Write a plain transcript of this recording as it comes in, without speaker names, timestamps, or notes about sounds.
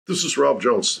This is Rob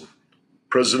Johnston,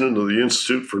 president of the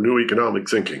Institute for New Economic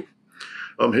Thinking.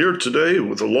 I'm here today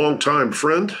with a longtime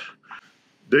friend,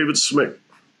 David Smick.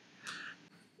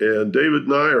 And David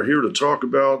and I are here to talk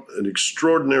about an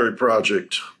extraordinary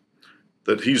project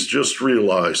that he's just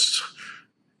realized.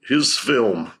 His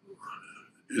film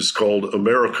is called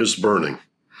America's Burning.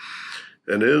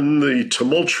 And in the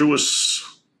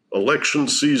tumultuous election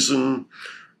season,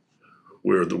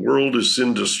 where the world is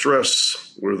in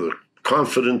distress, where the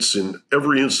confidence in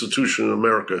every institution in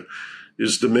America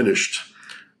is diminished,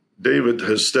 David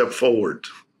has stepped forward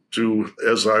to,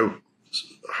 I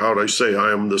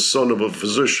am the son of a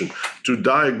physician, to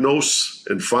diagnose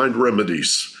and find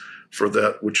remedies for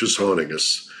that which is haunting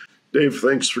us. Dave,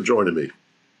 thanks for joining me.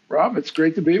 Rob, it's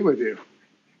great to be with you.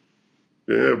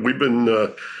 Yeah, we've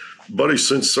been buddies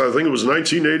since, I think it was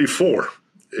 1984.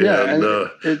 Yeah,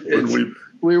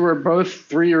 we were both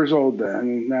 3 years old then,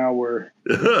 and now we're...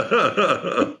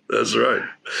 That's right.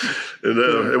 And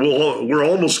we're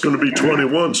almost going to be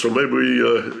 21, so maybe we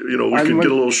can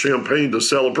get a little champagne to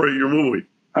celebrate your movie.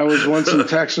 I was once in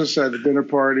Texas at a dinner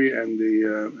party,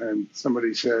 and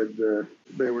somebody said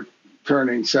they were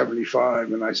turning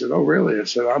 75, and I said, "Oh, really?" I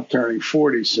said, "I'm turning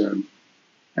 40 soon."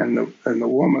 And the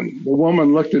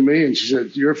woman looked at me and she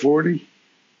said, "You're 40?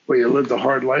 Well, you lived a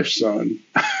hard life, son."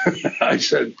 I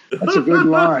said, "That's a good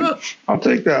line. I'll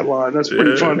take that line. That's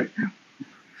pretty funny."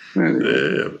 Anyway.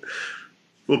 Yeah.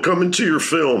 Well, coming to your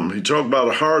film, you talk about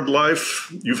a hard life.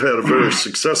 You've had a very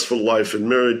successful life in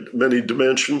many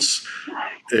dimensions.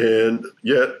 And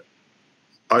yet,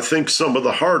 I think some of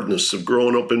the hardness of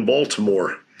growing up in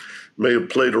Baltimore may have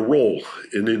played a role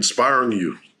in inspiring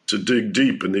you to dig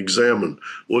deep and examine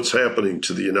what's happening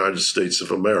to the United States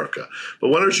of America. But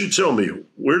why don't you tell me,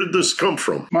 where did this come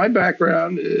from? My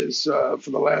background is, for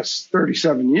the last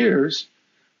 37 years,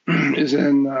 is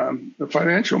in the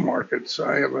financial markets.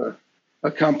 I have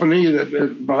a company that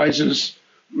advises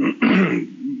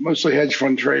mostly hedge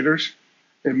fund traders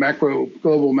in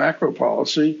global macro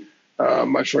policy.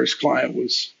 My first client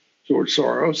was George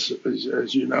Soros,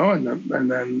 as you know,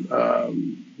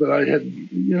 but I had,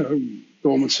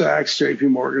 Goldman Sachs, JP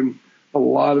Morgan, a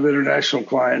lot of international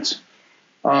clients,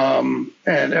 and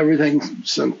everything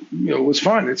was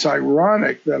fine. It's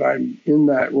ironic that I'm in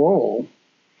that role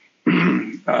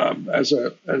as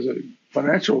a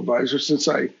financial advisor, since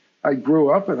I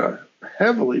grew up in a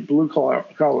heavily blue collar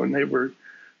neighborhood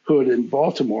in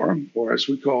Baltimore, or as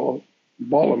we call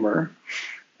Baltimore.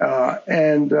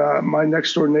 And my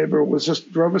next door neighbor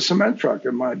drove a cement truck,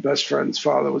 and my best friend's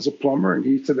father was a plumber, and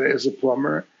he today is a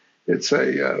plumber. I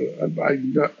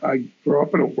grew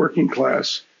up in a working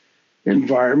class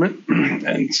environment,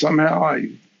 and somehow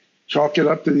I chalk it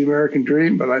up to the American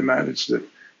dream, but I managed to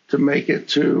make it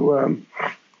to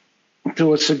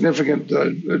a significant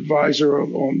advisor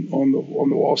on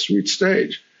the Wall Street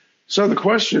stage. So the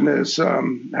question is, how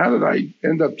did I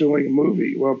end up doing a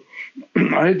movie? Well,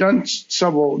 I had done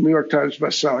several New York Times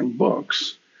best-selling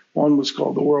books. One was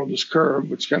called The World is Curved,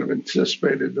 which kind of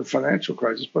anticipated the financial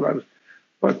crisis.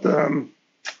 But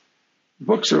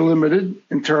books are limited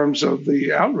in terms of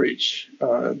the outreach.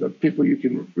 The people you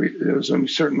can read, there's only a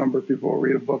certain number of people who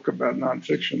read a book about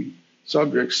nonfiction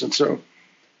subjects. And so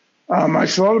I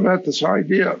thought about this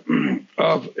idea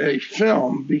of a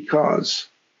film because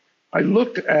I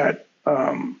looked at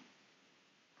the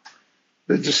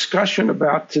discussion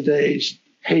about today's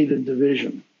hate and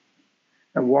division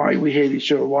and why we hate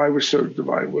each other, why we're so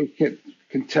divided. We can't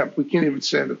even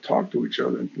stand to talk to each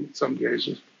other in some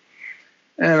cases.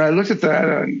 And I looked at that,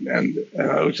 and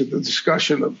I looked at the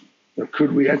discussion of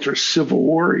could we enter civil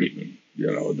war even,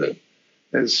 that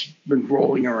has been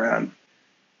rolling around.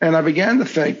 And I began to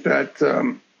think that,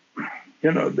 the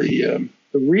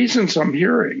reasons I'm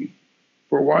hearing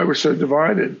for why we're so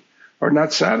divided are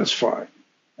not satisfied.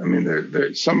 I mean,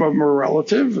 some of them are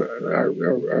relative,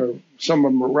 or some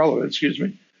of them are relevant, excuse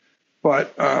me.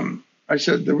 But I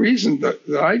said the reason that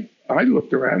I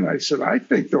looked around, and I said, I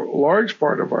think the large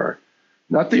part of our,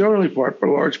 not the only part, but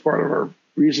a large part of our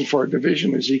reason for our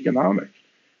division is economic.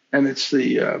 And it's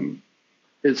the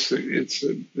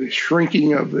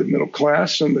shrinking of the middle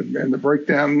class and the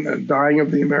breakdown and dying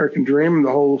of the American dream, and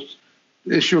the whole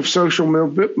issue of social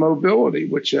mobility,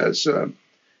 which has,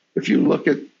 if you look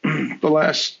at the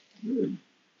last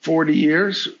 40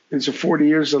 years, it's the 40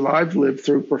 years that I've lived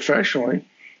through professionally,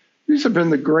 these have been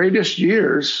the greatest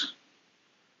years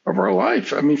of our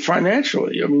life. I mean,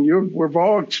 financially, we've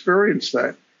all experienced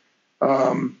that.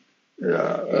 The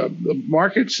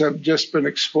markets have just been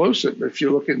explosive. If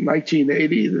you look at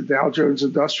 1980, the Dow Jones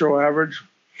Industrial Average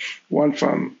went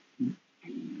from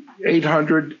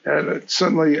 800, and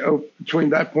suddenly between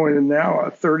that point and now,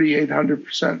 a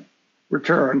 3,800%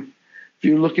 return. If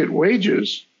you look at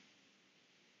wages,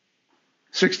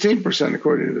 16%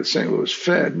 according to the St. Louis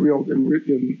Fed,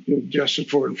 adjusted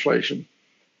for inflation.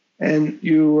 And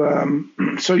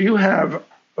so you have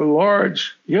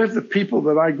the people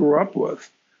that I grew up with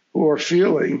who are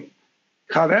feeling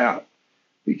cut out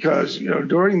because,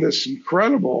 during this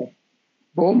incredible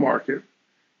bull market,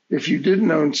 if you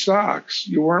didn't own stocks,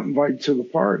 you weren't invited to the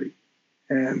party.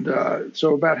 And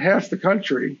so about half the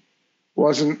country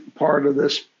wasn't part of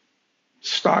this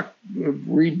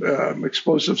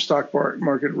explosive stock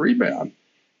market rebound.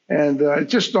 And it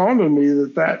just dawned on me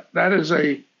that is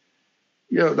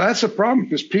that's a problem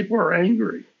because people are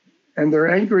angry. And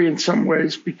they're angry in some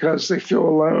ways because they feel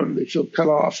alone, they feel cut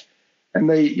off, and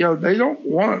they don't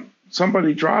want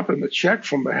somebody dropping the check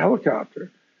from the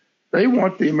helicopter. They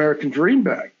want the American dream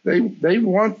back. They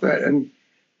want that, and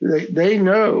they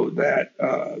know that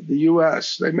the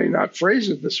U.S. They may not phrase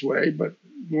it this way, but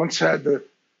once had the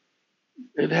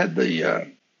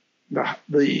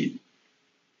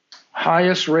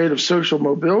highest rate of social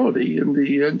mobility in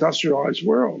the industrialized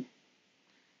world,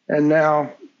 and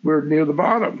now we're near the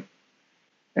bottom.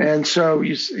 And so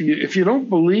if you don't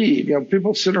believe,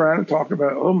 people sit around and talk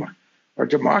about, our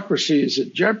democracy is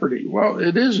at jeopardy. Well,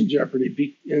 it is in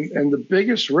jeopardy. And the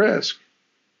biggest risk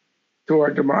to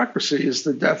our democracy is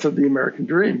the death of the American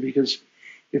dream. Because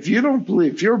if you're a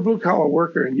blue collar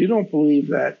worker and you don't believe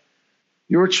that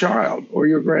your child or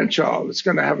your grandchild is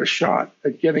going to have a shot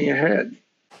at getting ahead,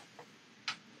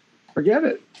 forget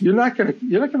it. You're not going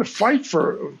to fight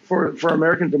for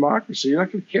American democracy. You're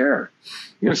not going to care.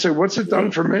 You're going to say, "What's it done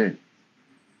for me?"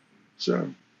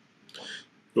 So,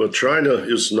 well, China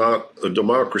is not a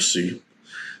democracy,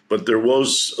 but there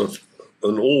was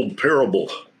an old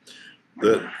parable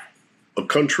that a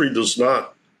country does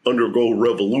not undergo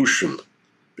revolution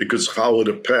because how it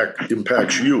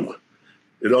impacts you.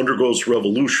 It undergoes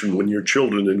revolution when your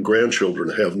children and grandchildren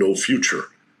have no future,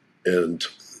 and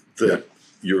that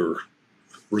your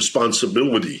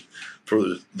responsibility for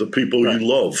the people you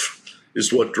love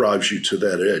is what drives you to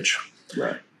that edge.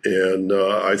 Right. And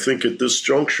I think at this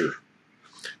juncture,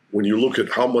 when you look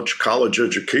at how much college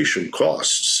education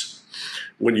costs,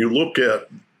 when you look at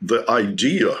the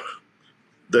idea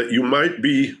that you might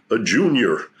be a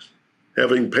junior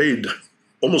having paid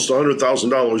almost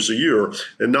 $100,000 a year,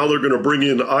 and now they're going to bring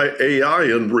in AI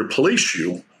and replace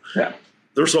you,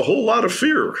 there's a whole lot of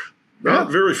fear, not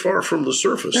very far from the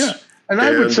surface. Yeah. And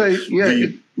I would say,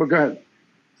 well, go ahead.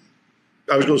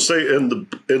 I was going to say,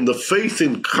 and the faith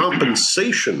in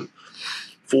compensation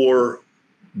for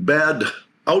bad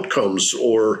outcomes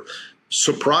or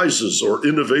surprises or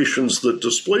innovations that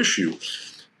displace you,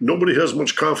 nobody has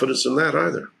much confidence in that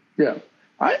either. Yeah,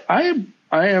 I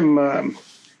am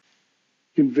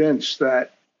convinced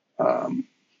that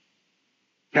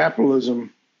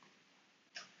capitalism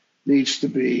needs to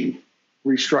be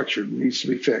restructured, needs to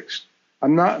be fixed.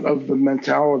 I'm not of the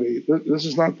mentality, this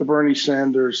is not the Bernie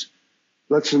Sanders,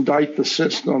 let's indict the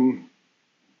system,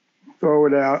 throw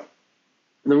it out.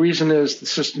 The reason is the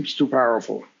system's too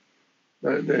powerful.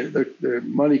 The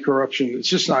money corruption, it's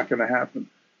just not going to happen.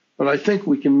 But I think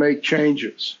we can make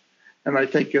changes. And I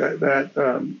think that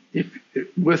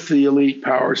with the elite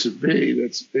powers that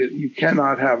be, you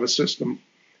cannot have a system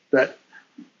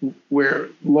where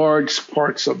large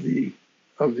parts of the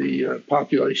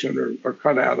population are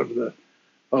cut out of the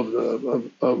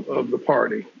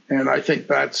party. And I think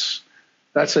that's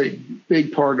a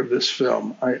big part of this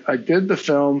film. I did the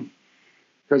film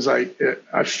because I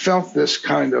felt this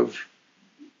kind of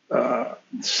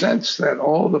sense that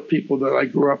all the people that I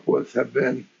grew up with have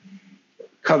been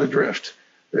cut adrift.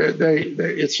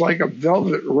 It's like a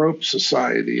velvet rope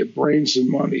society of brains and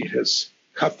money has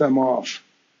cut them off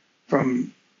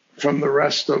from the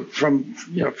rest of from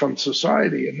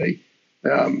society,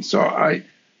 and so I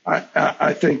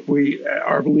think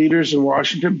our leaders in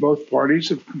Washington, both parties,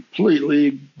 have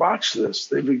completely botched this.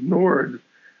 They've ignored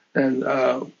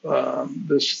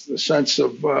this sense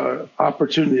of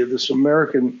opportunity, this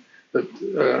American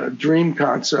dream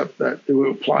concept that it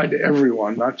would apply to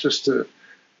everyone, not just to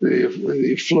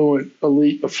the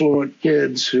affluent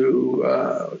kids who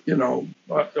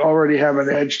already have an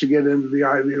edge to get into the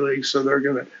Ivy League. So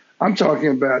I'm talking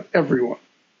about everyone.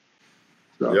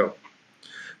 So. Yeah.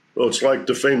 Well, it's like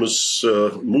the famous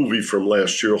movie from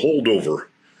last year, Holdover,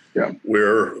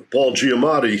 where Paul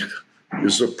Giamatti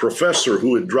is a professor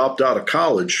who had dropped out of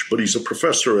college, but he's a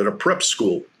professor at a prep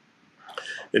school.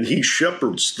 And he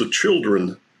shepherds the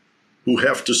children who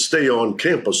have to stay on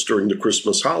campus during the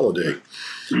Christmas holiday.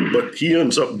 But he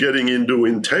ends up getting into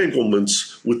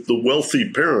entanglements with the wealthy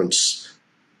parents,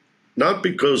 not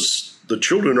because the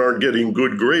children aren't getting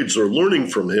good grades or learning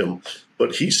from him,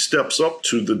 but he steps up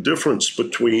to the difference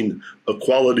between a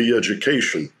quality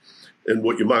education and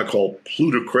what you might call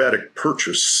plutocratic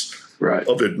purchase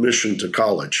of admission to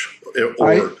college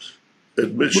or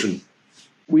admission.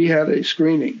 We had a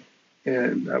screening,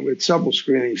 and we had several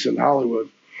screenings in Hollywood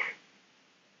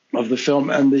of the film,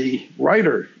 and the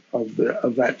writer of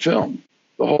that film,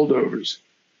 The Holdovers,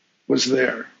 was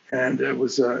there, and it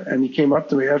was and he came up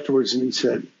to me afterwards and he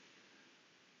said,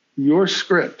 "Your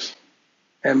script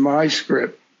and my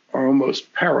script are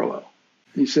almost parallel."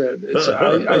 He said,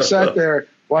 I sat there,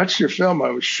 watched your film, I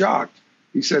was shocked.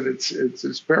 He said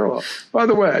it's parallel. By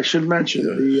the way, I should mention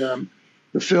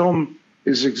the film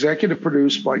is executive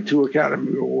produced by 2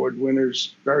 Academy Award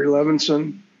winners, Barry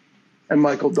Levinson and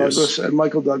Michael Douglas. Yes. And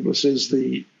Michael Douglas is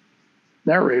the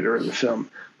narrator of the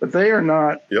film. But they are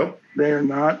not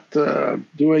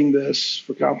doing this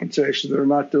for compensation. They're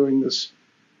not doing this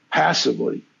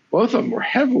passively. Both of them were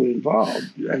heavily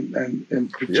involved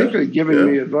and particularly giving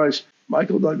me advice.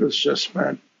 Michael Douglas just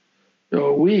spent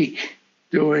a week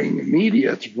doing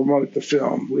media to promote the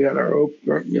film. We had our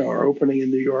opening in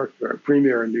New York, our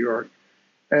premiere in New York.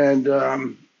 And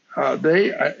and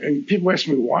people ask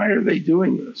me, why are they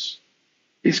doing this?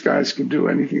 These guys can do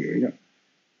anything,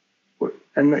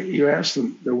 And you ask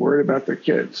them, they're worried about their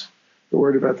kids, they're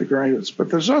worried about the grandkids. But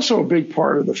there's also a big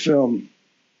part of the film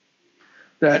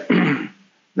that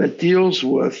that deals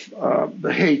with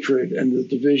the hatred and the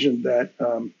division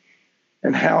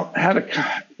and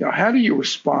how do you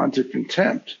respond to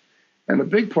contempt? And a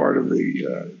big part of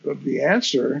the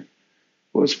answer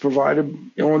was provided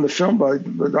in the film by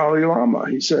the Dalai Lama.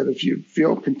 He said, if you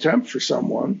feel contempt for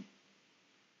someone,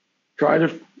 try to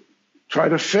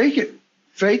fake it.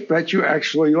 Fake that you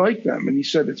actually like them. And he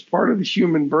said it's part of the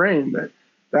human brain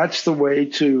that's the way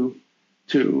to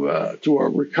our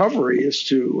recovery is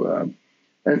to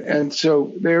and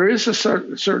so there is a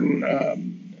certain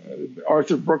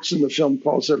Arthur Brooks in the film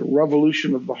calls it a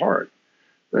revolution of the heart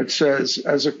that says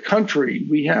as a country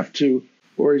we have to,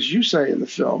 or as you say in the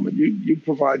film, and you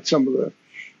provide some of the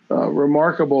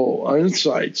remarkable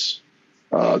insights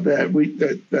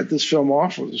that this film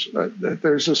offers, that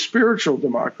there's a spiritual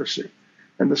democracy.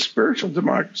 And the spiritual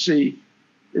democracy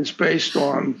is based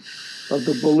on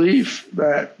the belief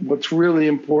that what's really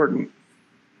important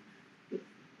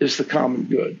is the common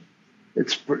good.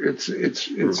 It's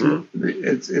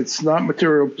not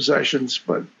material possessions,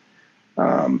 but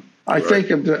I think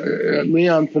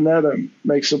Leon Panetta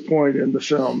makes a point in the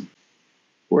film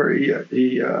where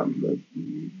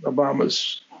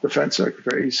Obama's defense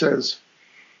secretary, he says,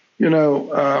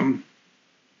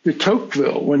 de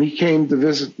Tocqueville, when he came to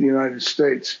visit the United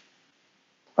States,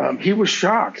 he was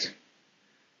shocked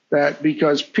that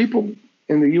because people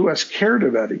in the U.S. cared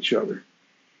about each other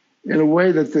in a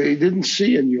way that they didn't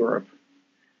see in Europe.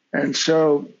 And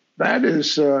so that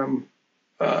is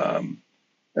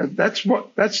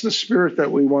that's the spirit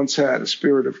that we once had, a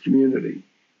spirit of community.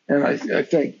 And I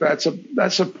think that's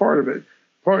a part of it.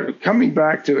 Part of coming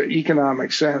back to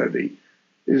economic sanity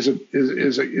is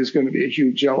going to be a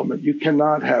huge element. You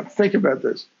cannot think about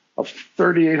this, a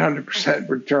 3,800%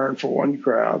 return for one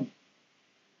crowd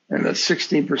and a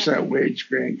 16% wage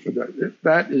gain for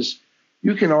that is,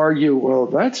 you can argue, well,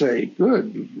 that's a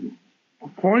good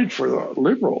point for the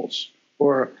liberals,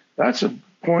 or that's a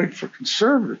point for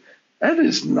conservatives. That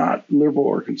is not liberal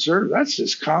or conservative. That's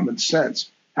just common sense.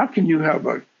 How can you have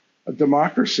a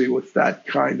democracy with that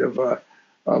kind of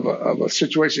a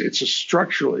situation? It's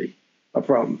structurally a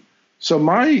problem. So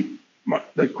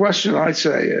the question I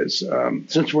say is,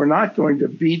 since we're not going to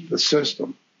beat the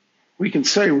system, we can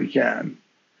say we can.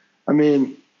 I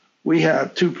mean, we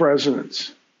have 2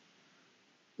 presidents.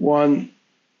 One,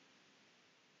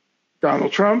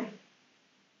 Donald Trump,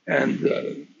 and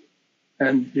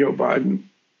Joe Biden,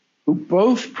 who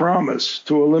both promised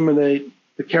to eliminate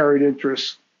the carried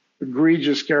interest,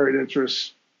 egregious carried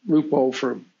interest loophole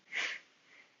for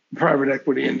the private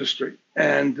equity industry.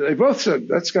 And they both said,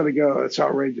 that's got to go. It's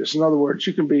outrageous. In other words,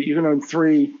 you can own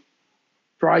 3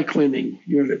 dry cleaning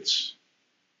units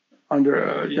under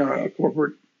a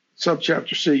corporate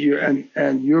subchapter C,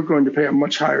 and you're going to pay a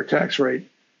much higher tax rate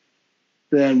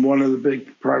than one of the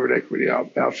big private equity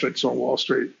outfits on Wall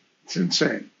Street. It's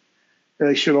insane.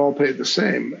 They should all pay the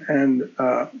same. And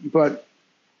but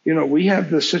we have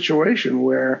this situation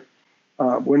where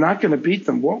we're not going to beat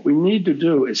them. What we need to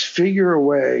do is figure a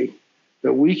way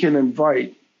that we can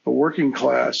invite the working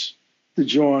class to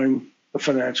join the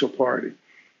financial party.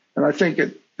 And I think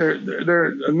there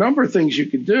are a number of things you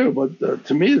could do, but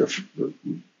to me,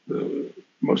 the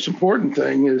most important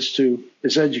thing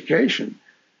is education.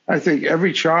 I think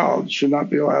every child should not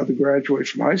be allowed to graduate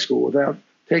from high school without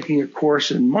taking a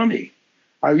course in money.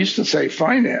 I used to say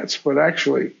finance, but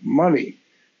actually money,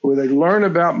 where they learn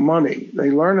about money. They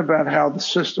learn about how the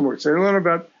system works. They learn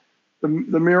about the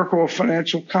miracle of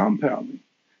financial compounding.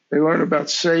 They learn about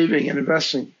saving and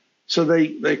investing. So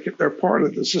they're part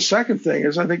of this. The second thing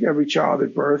is I think every child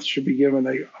at birth should be given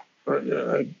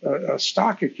a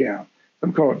stock account.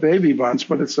 Some call it baby bonds,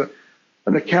 but it's an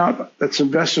account that's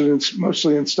invested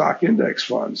mostly in stock index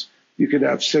funds. You could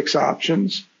have 6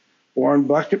 options. Warren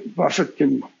Buffett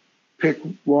can pick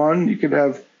one. You could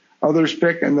have others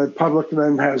pick, and the public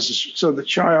then so the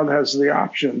child has the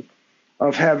option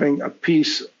of having a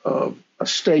piece of a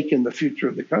stake in the future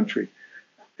of the country.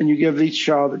 And you give each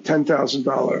child a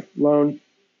 $10,000 loan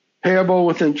payable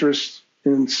with interest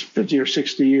in 50 or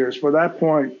 60 years. By that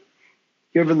point,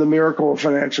 given the miracle of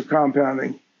financial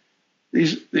compounding,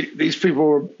 these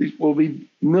people will be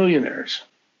millionaires.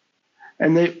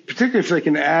 And particularly if they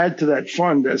can add to that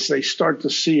fund as they start to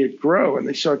see it grow and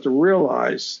they start to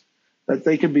realize that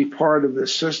they can be part of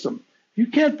this system. If you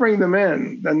can't bring them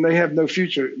in, then they have no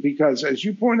future because, as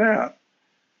you point out,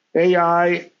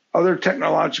 AI, other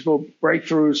technological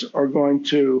breakthroughs are going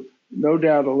to no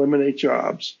doubt eliminate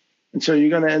jobs. And so you're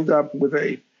going to end up with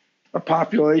a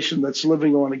population that's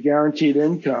living on a guaranteed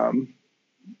income,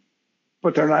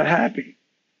 but they're not happy.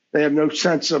 They have no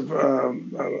sense of they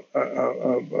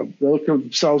look at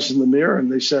themselves in the mirror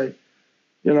and they say,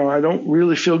 I don't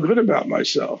really feel good about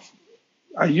myself.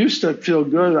 I used to feel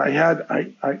good.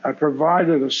 I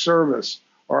provided a service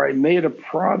or I made a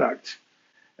product,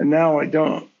 and now I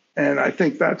don't. And I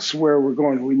think that's where we're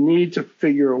going. We need to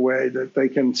figure a way that they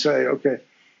can say, okay,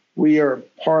 we are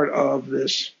part of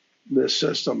this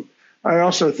system. I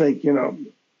also think,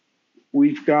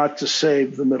 we've got to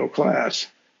save the middle class.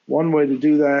 One way to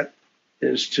do that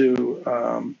is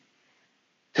to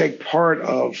take part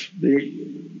of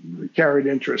the carried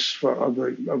interest of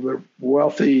the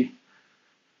wealthy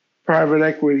private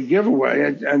equity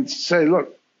giveaway and say,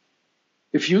 look,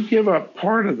 if you give up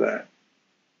part of that,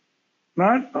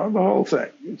 not the whole thing,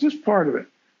 just part of it,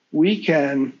 we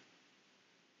can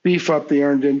beef up the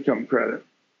earned income credit.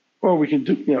 Or we can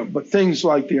do, but things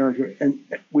like the earned, and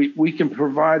we can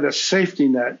provide a safety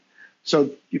net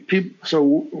so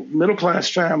middle class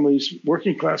families,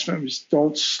 working class families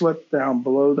don't slip down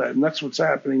below that. And that's what's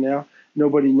happening now.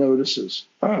 Nobody notices.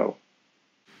 Oh.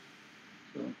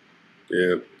 So.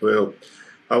 Yeah, well,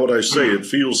 how would I say? It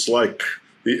feels like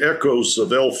the echoes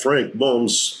of L. Frank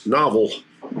Baum's novel,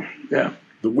 yeah,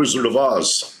 The Wizard of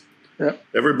Oz. Yeah.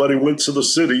 Everybody went to the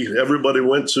city. Everybody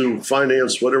went to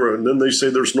finance, whatever. And then they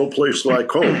say there's no place like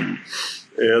home.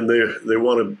 And they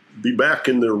want to be back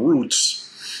in their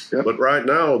roots. Yep. But right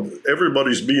now,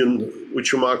 everybody's being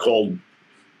what you might call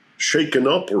shaken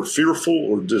up or fearful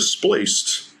or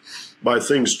displaced by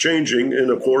things changing.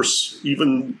 And of course,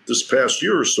 even this past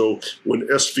year or so, when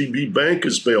SVB Bank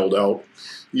is bailed out,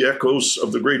 the echoes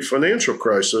of the great financial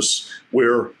crisis,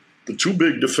 where the too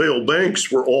big to fail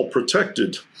banks were all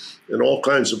protected and all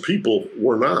kinds of people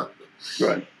were not.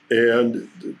 Right. And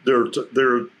there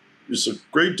is a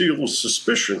great deal of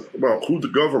suspicion about who the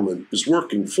government is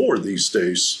working for these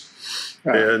days.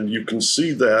 Right. And you can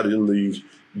see that in the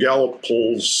Gallup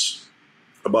polls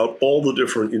about all the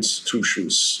different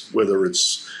institutions, whether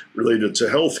it's related to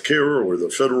healthcare or the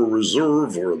Federal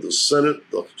Reserve or the Senate,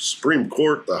 the Supreme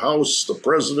Court, the House, the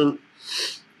president,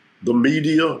 the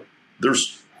media.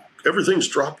 Everything's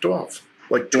dropped off,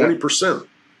 like 20%.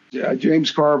 Yeah,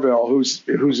 James Carville, who's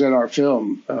in our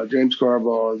film, James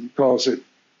Carville calls it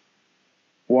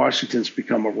Washington's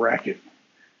become a racket.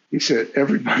 He said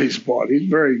everybody's bought. He's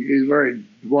very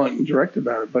blunt and direct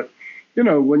about it. But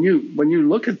when you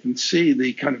look at and see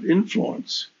the kind of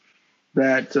influence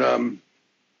that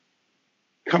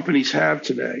companies have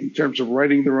today in terms of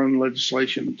writing their own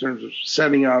legislation, in terms of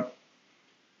setting up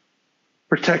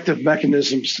protective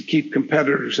mechanisms to keep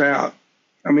competitors out.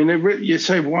 I mean, you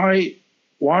say, why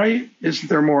isn't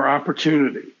there more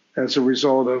opportunity as a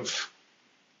result of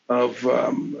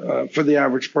for the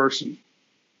average person?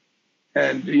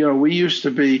 And we used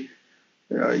to be,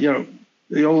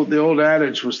 the old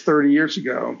adage was 30 years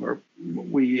ago, or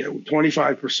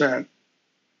 25%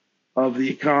 of the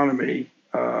economy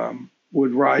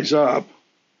would rise up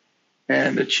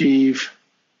and achieve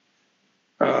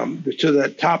to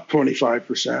that top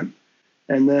 25%.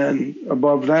 And then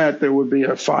above that, there would be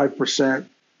a 5%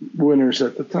 winners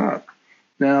at the top.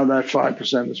 Now that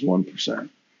 5% is 1%.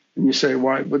 And you say,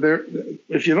 why? But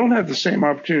if you don't have the same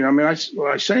opportunity, I mean,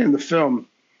 what I say in the film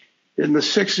in the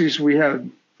 60s, we had,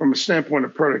 from a standpoint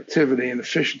of productivity and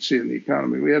efficiency in the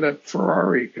economy, we had a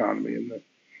Ferrari economy. In the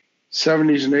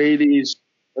 70s and 80s,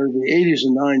 or the 80s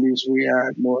and 90s, we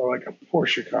had more like a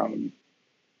Porsche economy.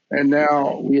 And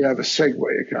now we have a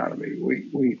Segway economy.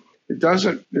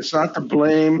 It's not to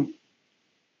blame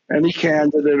any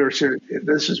candidate or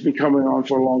this has been coming on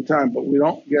for a long time, but we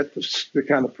don't get the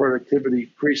kind of productivity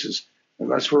increases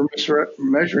unless we're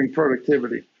measuring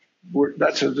productivity.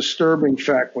 That's a disturbing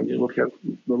fact when you look at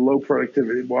the low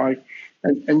productivity. Why?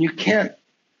 And you can't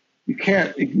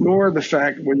ignore the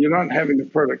fact when you're not having the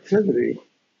productivity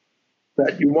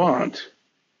that you want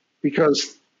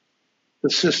because the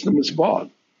system is bought.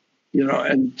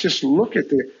 And just look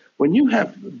at when you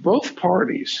have both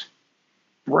parties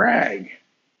brag,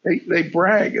 they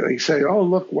brag and they say, "Oh,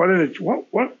 look, look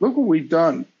what we've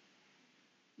done.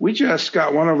 We just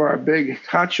got one of our big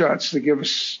hotshots to give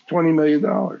us $20 million."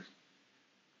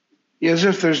 As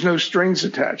if there's no strings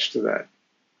attached to that.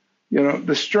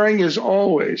 The string is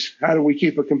always, how do we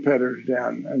keep a competitor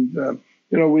down? And,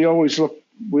 we always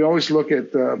look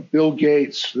at Bill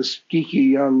Gates, this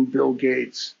geeky young Bill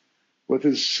Gates with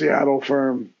his Seattle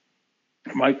firm,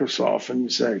 Microsoft, and you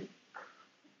say,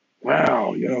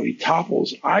 wow, he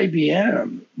topples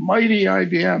IBM, mighty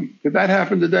IBM. Could that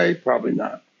happen today? Probably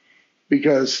not,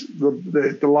 because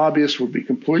the lobbyists would be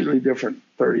completely different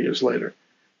 30 years later.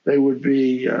 They would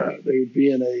be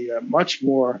in a much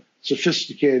more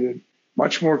sophisticated,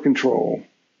 much more control.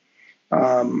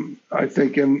 I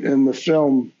think in the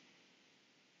film,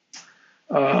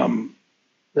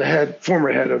 the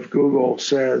former head of Google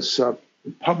says the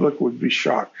public would be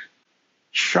shocked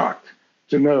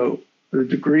to know the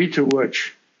degree to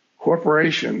which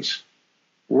corporations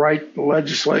write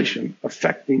legislation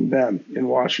affecting them in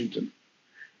Washington.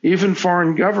 Even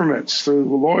foreign governments, through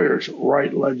the lawyers,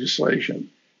 write legislation,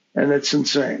 and it's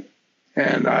insane.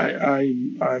 And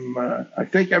I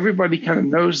think everybody kind of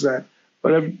knows that,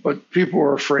 but people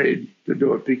are afraid to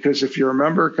do it because if you're a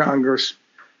member of Congress,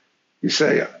 you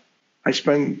say, I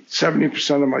spend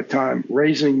 70% of my time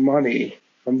raising money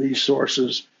from these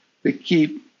sources to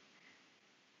keep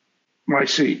my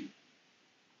seat.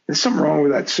 There's something wrong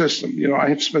with that system. I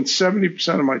have spent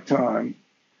 70% of my time,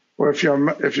 or if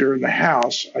you're in the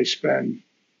House, I spend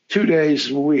 2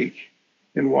 days a week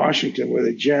in Washington where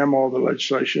they jam all the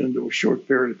legislation into a short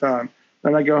period of time.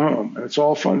 Then I go home, and it's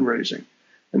all fundraising.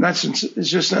 And it's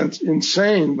just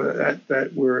insane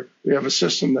that we have a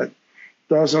system that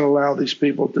doesn't allow these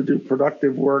people to do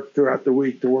productive work throughout the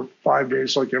week, to work 5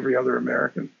 days like every other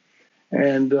American.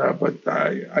 And but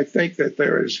I think that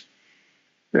there's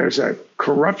a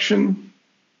corruption,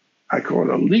 I call it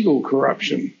a legal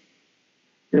corruption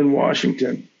in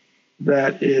Washington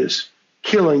that is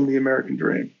killing the American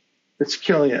dream. It's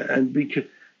killing it. And because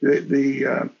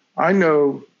I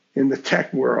know in the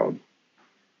tech world,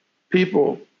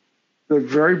 people, they're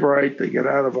very bright. They get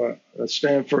out of a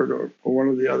Stanford or one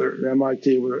of the other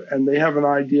MIT, and they have an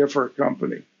idea for a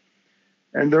company.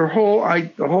 And the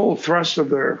whole thrust of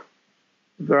their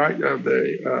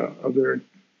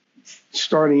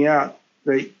starting out,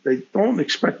 they don't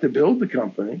expect to build the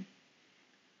company.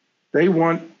 They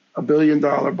want $1 billion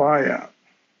buyout.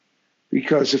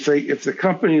 Because if the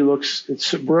company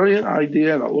it's a brilliant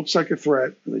idea and it looks like a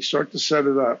threat, and they start to set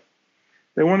it up,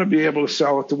 they want to be able to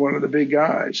sell it to one of the big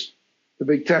guys, the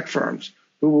big tech firms,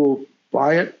 who will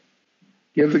buy it,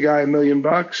 give the guy $1 million,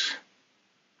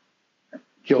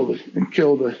 kill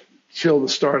the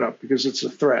startup because it's a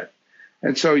threat.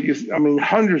 And so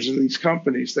hundreds of these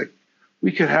companies that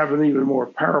we could have an even more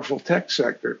powerful tech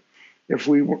sector if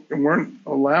we weren't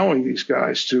allowing these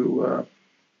guys to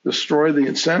destroy the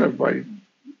incentive by,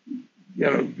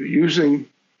 using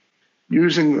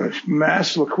the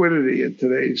mass liquidity in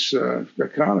today's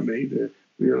economy,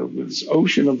 this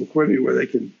ocean of liquidity where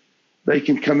they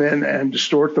can come in and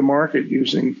distort the market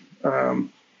using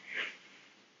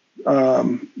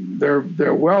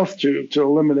their wealth to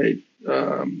eliminate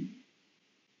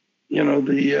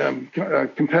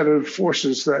the competitive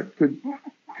forces that could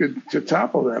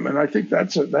topple them. And I think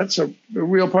that's a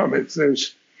real problem.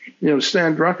 There's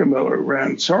Stan Druckenmiller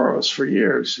ran Soros for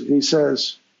years. He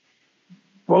says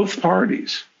both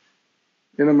parties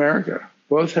in America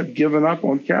both have given up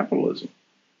on capitalism.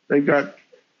 They've got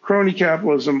crony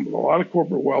capitalism, a lot of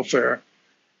corporate welfare.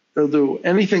 They'll do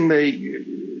anything they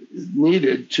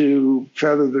needed to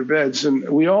feather their beds, and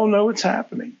we all know it's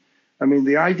happening. I mean,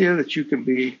 the idea that you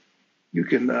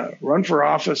can run for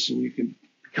office and you can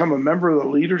become a member of the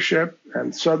leadership,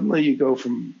 and suddenly you go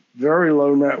from very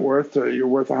low net worth to you're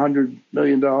worth $100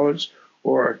 million,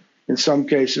 or in some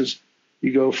cases,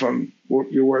 you go from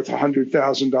you're worth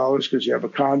 $100,000 because you have a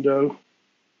condo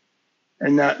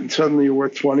and suddenly you're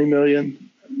worth 20 million.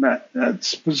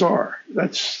 That's bizarre.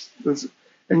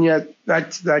 And yet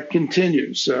that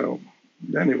continues. So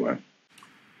anyway.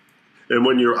 And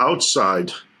when you're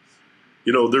outside,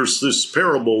 there's this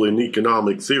parable in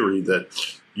economic theory that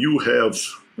you have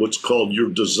what's called your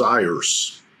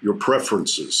desires, your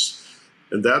preferences,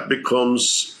 and that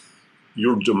becomes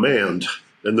your demand,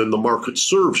 and then the market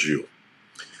serves you.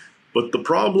 But the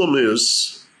problem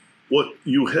is what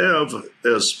you have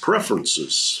as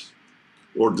preferences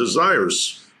or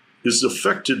desires is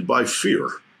affected by fear.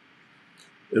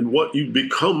 And what you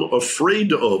become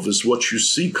afraid of is what you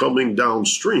see coming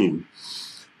downstream.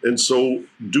 And so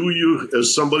do you,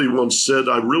 as somebody once said,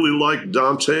 I really like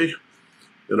Dante,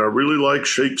 and I really like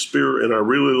Shakespeare, and I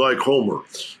really like Homer,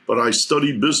 but I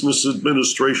study business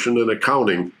administration and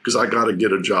accounting because I got to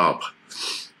get a job.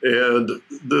 And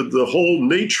the whole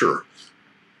nature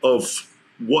of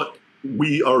what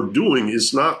we are doing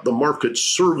is not the market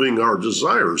serving our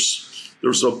desires.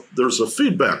 There's a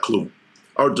feedback loop.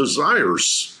 Our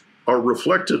desires are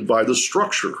reflected by the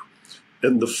structure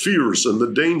and the fears and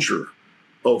the danger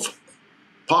of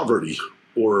poverty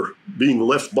or being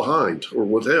left behind or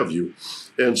what have you.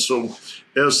 And so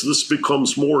as this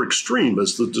becomes more extreme,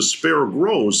 as the despair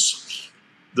grows,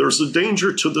 there's a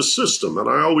danger to the system. And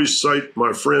I always cite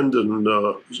my friend and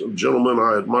a gentleman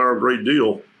I admire a great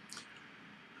deal,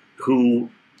 who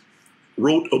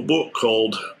wrote a book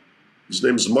called, his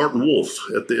name is Martin Wolf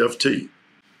at the FT.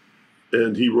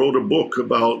 And he wrote a book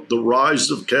about the rise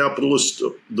of capitalist,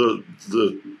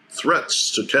 the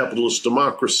threats to capitalist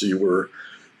democracy, where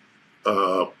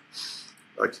I'm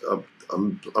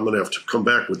going to have to come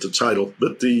back with the title,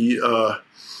 but the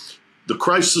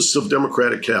crisis of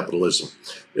democratic capitalism.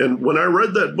 And when I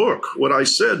read that book, what I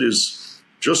said is,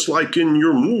 just like in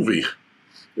your movie,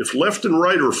 if left and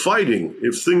right are fighting,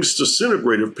 if things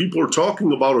disintegrate, if people are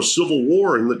talking about a civil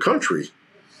war in the country,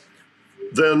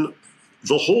 then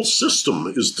the whole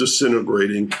system is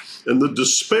disintegrating, and the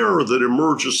despair that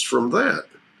emerges from that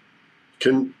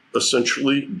can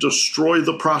essentially destroy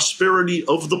the prosperity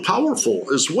of the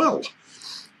powerful as well.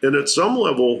 And at some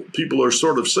level, people are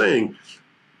sort of saying,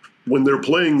 when they're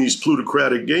playing these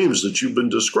plutocratic games that you've been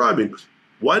describing,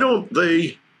 why don't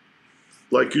they,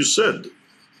 like you said,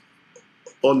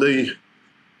 on the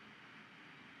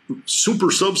super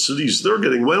subsidies they're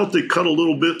getting, why don't they cut a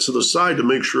little bit to the side to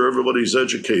make sure everybody's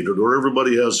educated or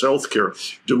everybody has health care?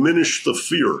 Diminish the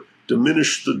fear,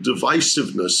 diminish the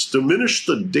divisiveness, diminish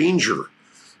the danger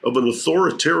of an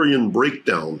authoritarian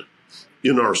breakdown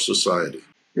in our society.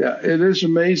 Yeah, it is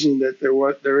amazing that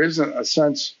there isn't a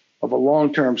sense of a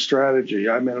long-term strategy.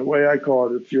 I mean, the way I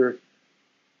call it, if you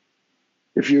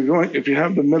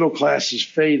have the middle classes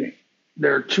fading,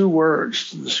 there are two words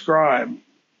to describe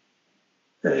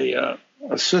a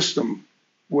system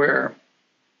where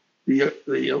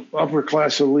the upper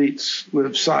class elites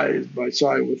live side by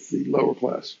side with the lower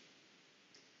class,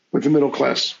 with the middle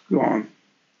class gone.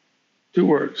 Two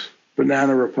words: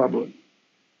 banana republic.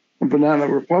 And banana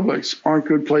republics aren't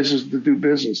good places to do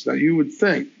business. Now, you would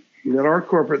think that our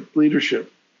corporate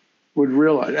leadership would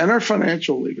realize, and our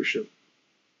financial leadership,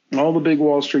 all the big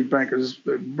Wall Street bankers,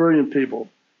 they're brilliant people.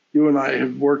 You and I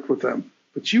have worked with them.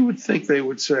 But you would think they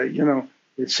would say,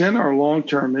 it's in our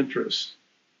long-term interest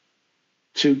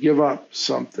to give up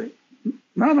something.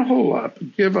 Not a whole lot,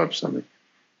 but give up something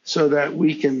so that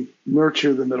we can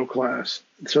nurture the middle class.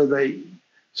 That's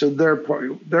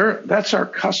our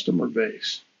customer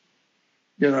base.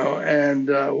 And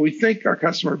we think our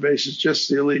customer base is just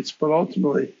the elites, but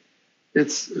ultimately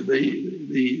it's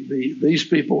these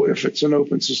people, if it's an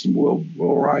open system, will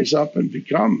rise up and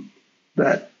become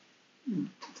that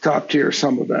top tier,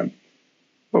 some of them.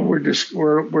 But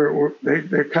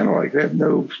they're kind of like they have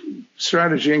no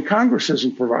strategy, and Congress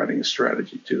isn't providing a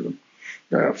strategy to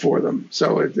them, for them.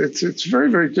 So it's very,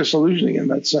 very disillusioning in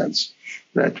that sense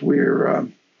that we're,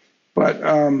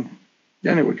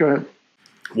 anyway, go ahead.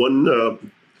 One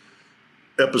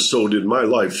episode in my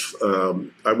life,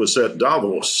 I was at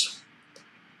Davos,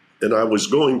 and I was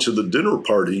going to the dinner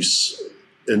parties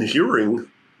and hearing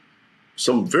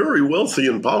some very wealthy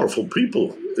and powerful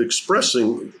people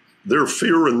expressing their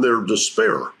fear and their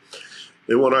despair.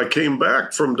 And when I came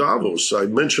back from Davos, I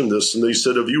mentioned this, and they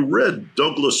said, have you read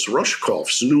Douglas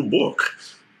Rushkoff's new book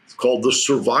called The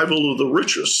Survival of the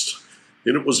Richest?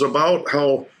 And it was about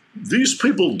how these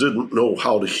people didn't know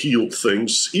how to heal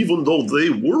things, even though they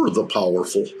were the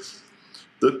powerful,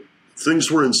 that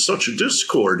things were in such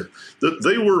discord that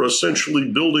they were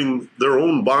essentially building their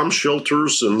own bomb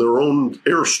shelters and their own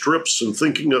airstrips and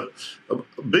thinking of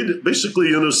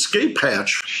basically an escape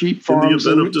hatch sheep in the farms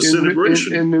event of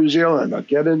disintegration. in New Zealand. I'll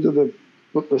get into the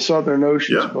the Southern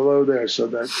Oceans Yeah. below there, so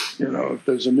that if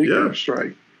there's a nuclear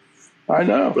strike. I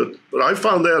know. But I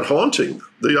found that haunting.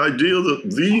 The idea that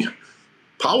the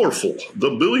powerful, the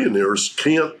billionaires,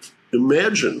 can't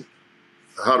imagine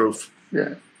how to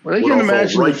Well, they can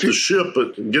imagine right the ship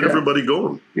and get everybody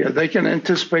going. Yeah, they can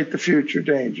anticipate the future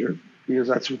danger because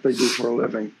that's what they do for a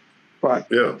living. But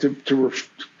to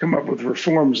come up with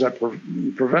reforms that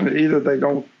prevent it, either they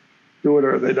don't do it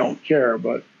or they don't care.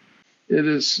 But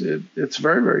it's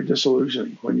very, very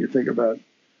disillusioning when you think about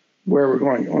where we're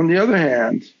going. On the other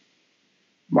hand,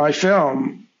 my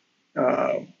film,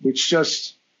 which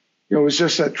just was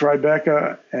just at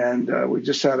Tribeca, and we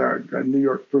just had our New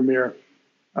York premiere.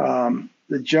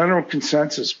 The general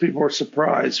consensus, people are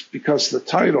surprised because the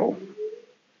title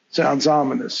sounds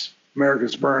ominous,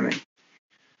 America's Burning.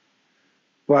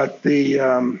 But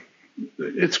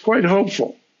it's quite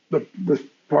hopeful, the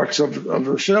parts of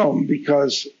the film,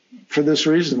 because for this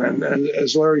reason, and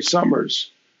as Larry Summers,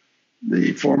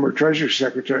 the former Treasury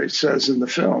Secretary, says in the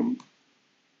film,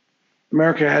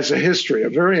 America has a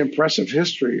very impressive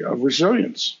history of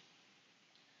resilience.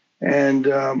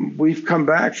 And we've come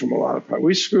back from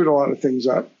we screwed a lot of things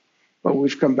up, but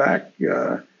we've come back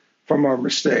from our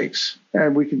mistakes,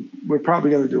 and we're probably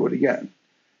going to do it again.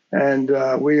 And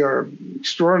we are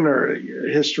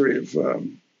extraordinary history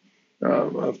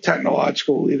of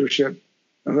technological leadership.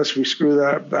 Unless we screw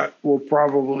that up, that will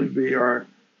probably be our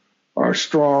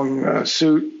strong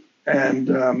suit.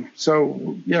 And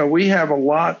so we have a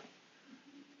lot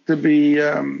to be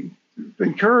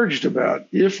encouraged about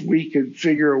if we could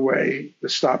figure a way to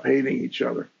stop hating each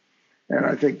other. And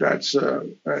I think that's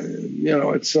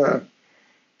it's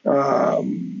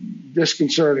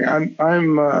disconcerting. I'm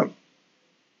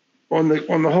on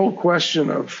the whole question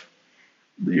of,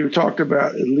 you talked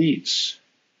about elites,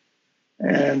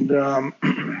 and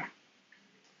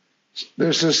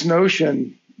there's this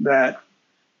notion that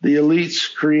the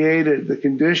elites created the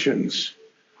conditions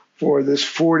for this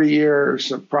 40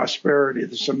 years of prosperity,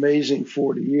 this amazing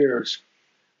 40 years.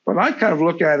 But I kind of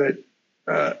look at it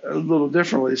a little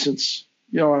differently, since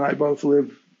and I both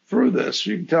lived through this.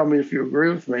 You can tell me if you agree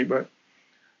with me, but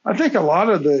I think a lot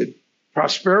of the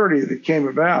prosperity that came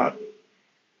about,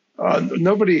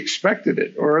 nobody expected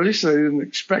it, or at least they didn't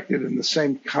expect it in the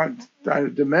same kind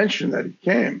of dimension that it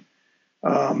came.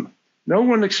 No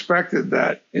one expected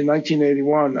that in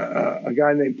 1981, a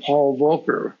guy named Paul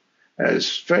Volcker,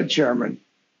 as Fed chairman,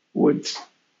 would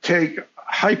take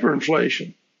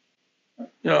hyperinflation,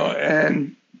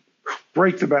 and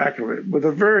break the back of it with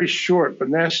a very short but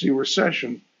nasty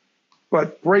recession,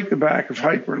 but break the back of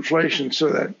hyperinflation so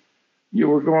that you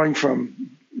were going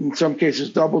from, in some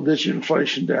cases, double-digit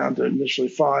inflation down to initially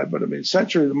 5, but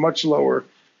essentially the much lower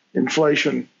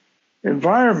inflation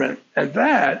environment. And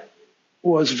that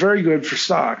was very good for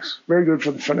stocks, very good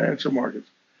for the financial markets.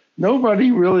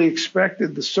 Nobody really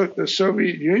expected the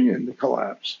Soviet Union to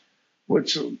collapse,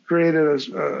 which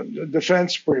created a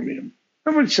defense premium.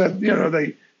 Nobody said,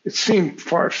 it seemed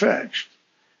far-fetched.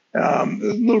 A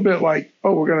little bit like,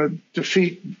 we're going to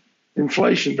defeat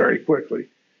inflation very quickly.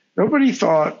 Nobody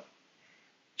thought,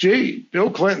 gee, Bill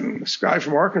Clinton, this guy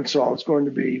from Arkansas, is going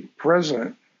to be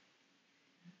president,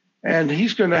 and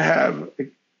he's going to have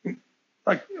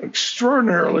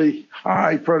extraordinarily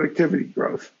high productivity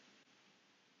growth.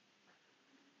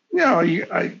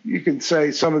 You can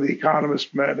say some of the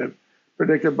economists might have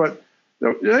predicted, but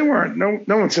they weren't.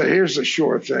 No one said, here's a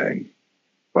sure thing.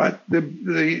 But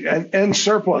and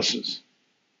surpluses.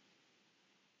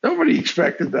 Nobody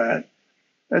expected that.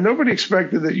 And nobody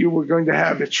expected that you were going to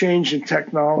have a change in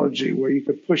technology where you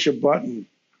could push a button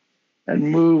and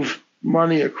move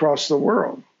money across the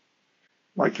world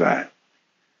like that.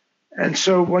 And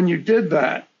so when you did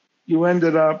that, you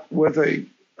ended up with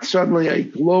suddenly a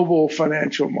global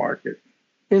financial market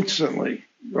instantly,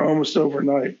 almost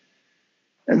overnight.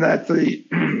 And that the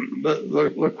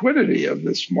liquidity of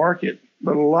this market,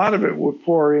 but a lot of it would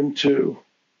pour into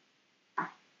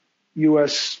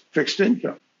U.S. fixed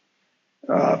income,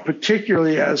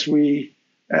 particularly as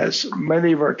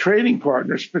many of our trading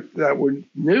partners that were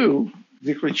new,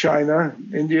 particularly China,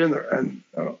 India, and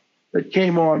that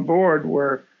came on board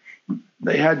where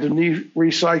they had to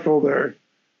recycle their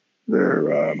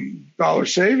dollar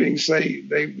savings. They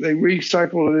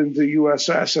recycled it into U.S.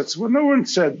 assets. Well, no one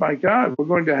said, my God, we're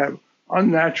going to have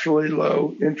unnaturally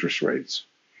low interest rates.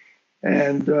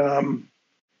 And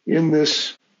in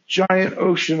this giant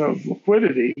ocean of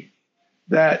liquidity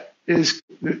that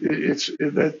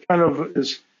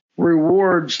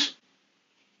rewards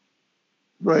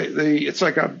it's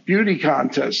like a beauty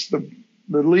contest. The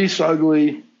least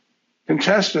ugly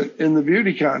contestant in the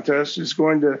beauty contest is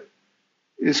going to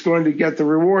is going to get the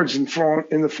rewards in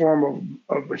the form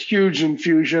of a huge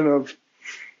infusion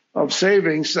of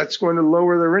savings that's going to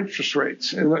lower their interest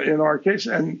rates in our case.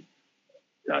 And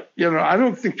I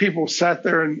don't think people sat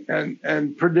there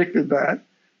and predicted that.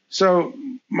 So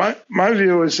my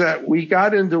view is that we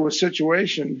got into a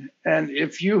situation, and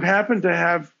if you happen to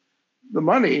have the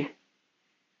money,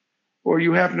 or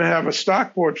you happen to have a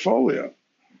stock portfolio,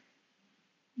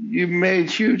 you made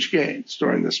huge gains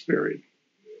during this period.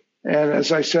 And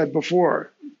as I said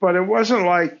before, but it wasn't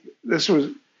like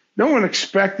no one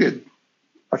expected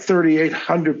a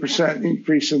 3,800%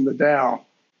 increase in the Dow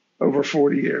over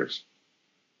 40 years,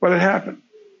 but it happened.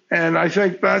 And I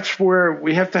think that's where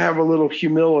we have to have a little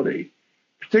humility,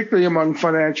 particularly among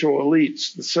financial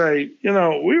elites, to say,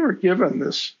 we were given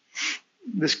this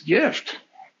gift.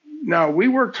 Now, we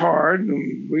worked hard,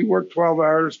 and we worked 12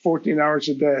 hours, 14 hours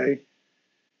a day.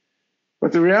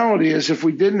 But the reality is, if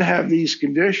we didn't have these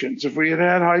conditions, if we had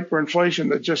hyperinflation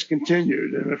that just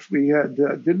continued, and if we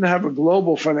didn't have a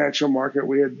global financial market,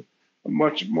 we had a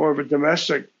much more of a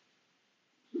domestic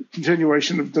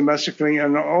continuation of domestic thing,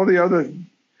 and all the other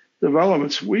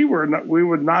developments, we'd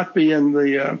not be in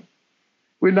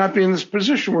this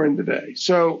position we're in today.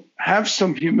 So have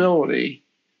some humility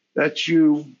that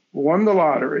you won the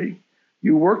lottery,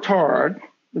 you worked hard,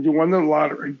 but you won the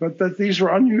lottery, but that these were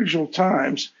unusual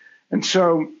times. And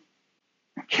so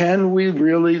can we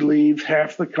really leave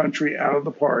half the country out of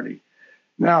the party?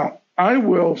 Now, I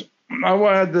will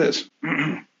add this.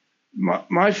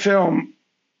 My film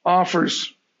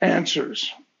offers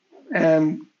answers,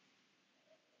 and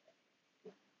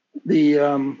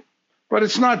but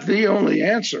it's not the only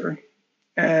answer.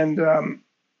 And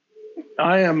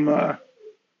I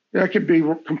could be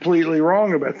completely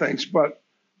wrong about things, but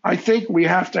I think we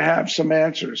have to have some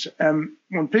answers. And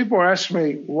when people ask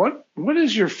me, what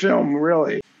is your film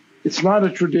really? It's not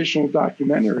a traditional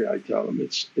documentary, I tell them.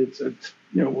 It's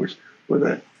with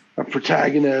a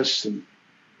protagonist,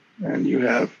 and you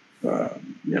have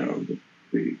the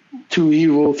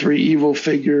three evil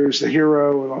figures, the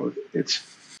hero, and all.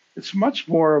 It's much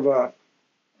more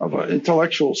of an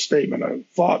intellectual statement, a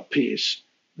thought piece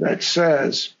that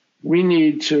says we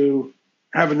need to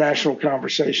have a national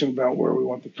conversation about where we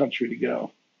want the country to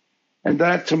go. And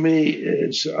that, to me,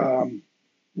 is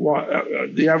what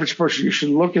the average person. You should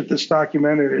look at this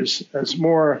documentary as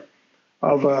more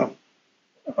of a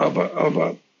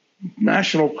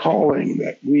national calling,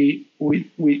 that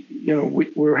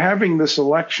we're having this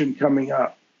election coming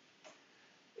up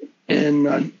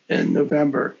in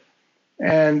November,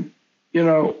 and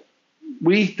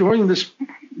during this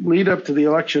lead up to the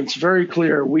election, it's very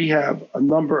clear we have a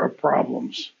number of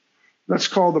problems. Let's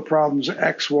call the problems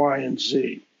X, Y, and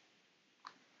Z.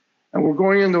 And we're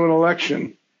going into an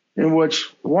election in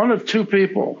which one of two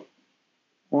people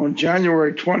on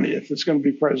January 20th is going to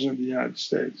be president of the United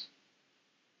States.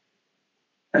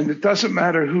 And it doesn't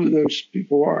matter who those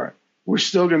people are. We're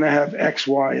still going to have X,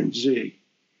 Y, and Z.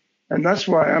 And that's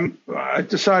why I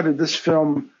decided this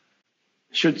film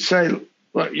should say,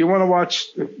 look, you want to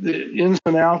watch the ins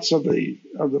and outs of the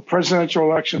presidential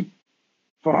election?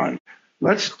 Fine.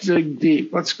 Let's dig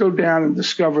deep. Let's go down and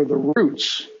discover the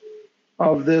roots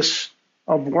of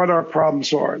what our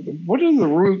problems are. What are the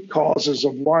root causes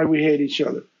of why we hate each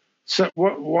other? So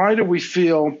why do we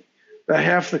feel that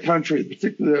half the country,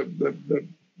 particularly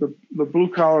the blue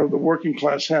collar, the working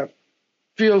class half,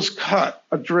 feels cut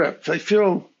adrift? They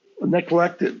feel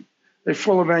neglected. They're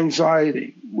full of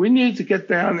anxiety. We need to get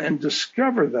down and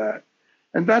discover that.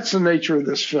 And that's the nature of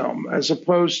this film, as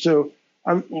opposed to,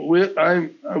 we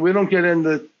don't get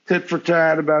into tit for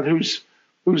tat about who's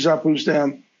up, who's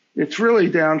down. It's really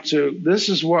down to, this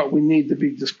is what we need to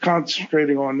be just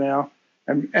concentrating on now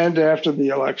and after the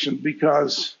election,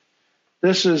 because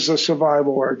this is a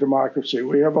survival of our democracy.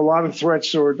 We have a lot of threats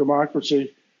to our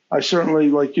democracy. I certainly,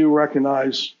 like you,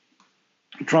 recognize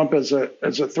Trump as a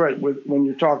threat when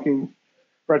you're talking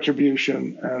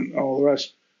retribution and all the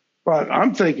rest. But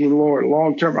I'm thinking, Lord,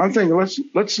 long term. I'm thinking,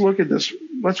 let's look at this.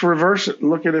 Let's reverse it and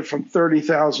look at it from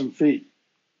 30,000 feet.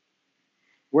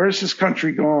 Where's this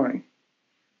country going?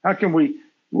 How can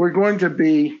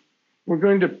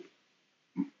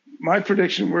my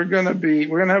prediction, we're going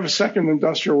to have a second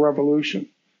industrial revolution.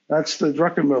 That's the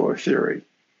Druckenmiller theory.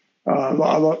 A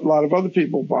lot of other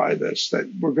people buy this,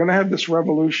 that we're going to have this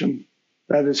revolution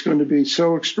that is going to be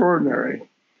so extraordinary.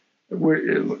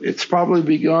 It's probably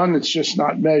begun. It's just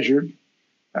not measured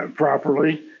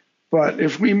properly. But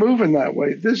if we move in that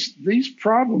way, these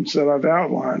problems that I've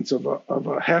outlined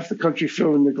of half the country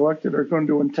feeling neglected are going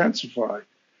to intensify.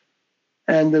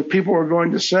 And the people are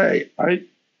going to say,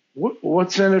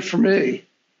 what's in it for me?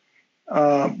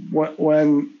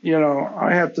 when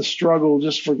I have to struggle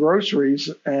just for groceries,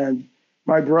 and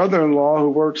my brother-in-law, who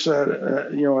works at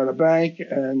at a bank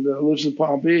and lives in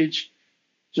Palm Beach,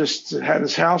 just had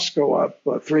his house go up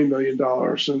 $3 million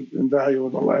in value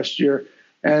in the last year,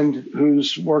 and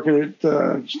who's working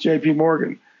at J.P.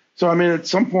 Morgan. So, I mean, at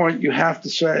some point you have to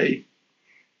say,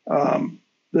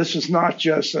 this is not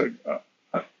just a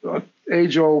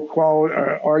age-old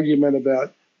argument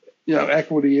about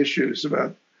equity issues.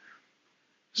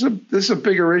 This is a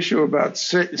bigger issue about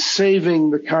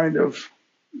saving the kind of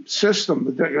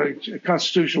system, the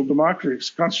constitutional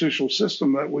democracy, constitutional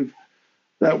system that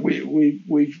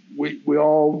we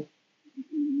all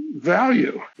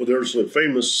value. Well, there's a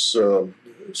famous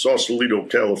Sausalito,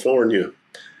 California,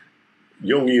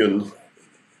 Jungian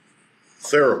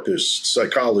therapist,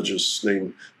 psychologist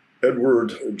named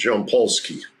Edward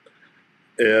Jampolsky.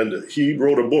 And he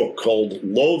wrote a book called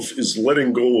Love is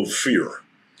Letting Go of Fear.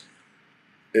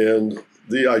 And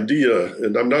the idea,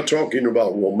 and I'm not talking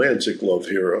about romantic love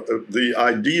here, the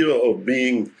idea of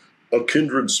being a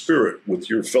kindred spirit with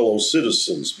your fellow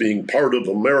citizens, being part of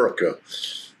America,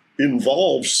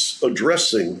 involves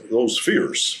addressing those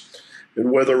fears.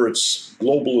 And whether it's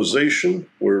globalization,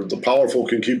 where the powerful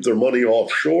can keep their money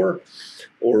offshore,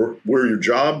 or where your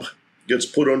job gets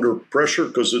put under pressure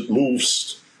because it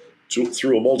moves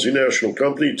through a multinational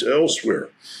company to elsewhere.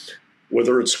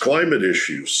 Whether it's climate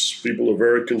issues, people are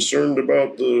very concerned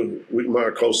about what you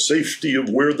might call safety of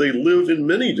where they live in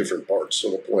many different parts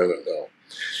of the planet now.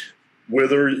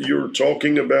 Whether you're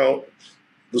talking about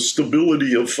the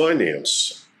stability of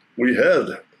finance. We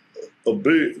had a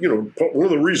big, one of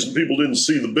the reasons people didn't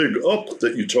see the big up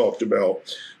that you talked about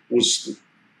was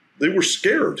they were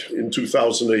scared in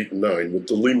 2008 and 9 with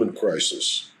the Lehman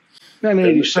crisis. And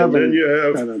 87. And then you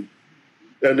have an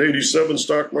 87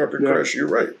 stock market crash, you're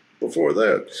right. Before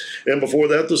that. And before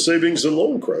that, the savings and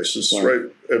loan crisis, right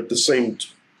at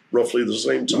roughly the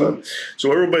same time. Yeah.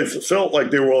 So everybody felt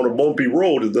like they were on a bumpy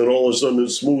road, and then all of a sudden it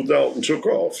smoothed out and took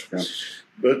off. Yeah.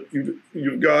 But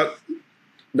you've got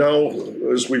now,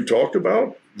 as we've talked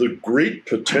about, the great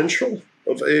potential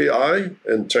of AI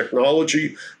and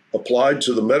technology applied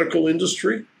to the medical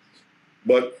industry,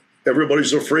 but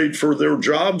everybody's afraid for their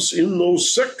jobs in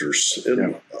those sectors.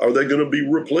 And are they going to be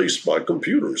replaced by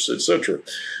computers, et cetera?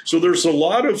 So there's a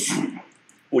lot of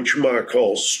what you might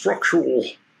call structural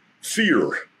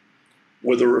fear,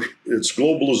 whether it's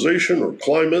globalization or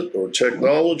climate or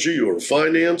technology or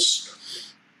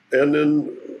finance. And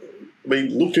then,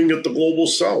 looking at the global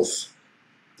south,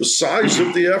 the size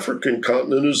of the African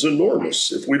continent is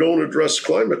enormous. If we don't address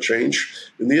climate change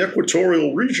in the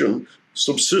equatorial region,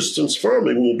 subsistence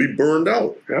farming will be burned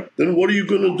out. Yep. Then what are you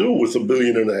going to do with 1.5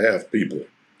 billion people?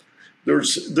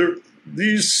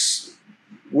 These,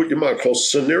 what you might call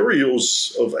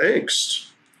scenarios of angst,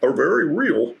 are very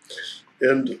real.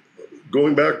 And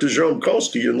going back to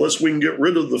Jampolsky, unless we can get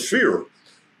rid of the fear,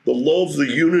 the love, the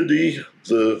unity,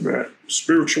 the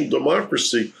spiritual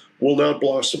democracy will not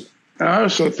blossom. I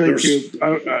also think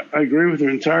I agree with you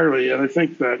entirely. And I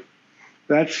think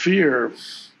that fear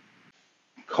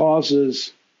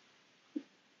causes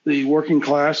the working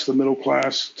class, the middle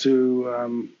class,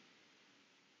 to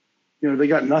they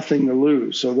got nothing to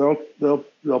lose, so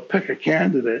they'll pick a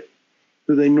candidate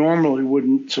who they normally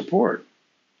wouldn't support.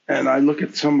 And I look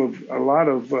at a lot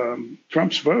of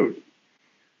Trump's vote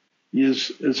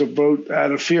is a vote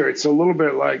out of fear. It's a little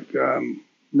bit like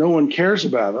no one cares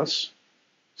about us,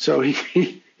 so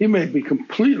he may be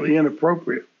completely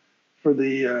inappropriate for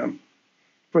the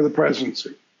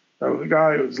presidency. The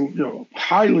guy was,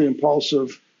 highly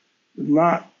impulsive,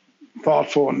 not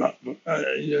thoughtful enough,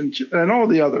 and all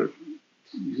the other.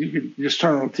 You could just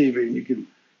turn on TV and you can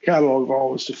catalog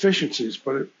all his deficiencies.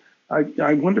 But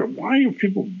I wonder, why are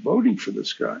people voting for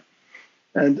this guy?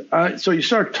 And so you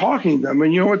start talking to them,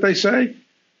 and you know what they say?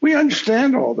 We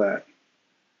understand all that.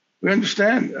 We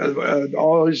understand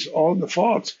all the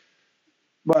faults.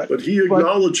 But he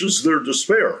acknowledges their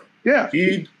despair. Yeah,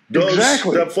 he does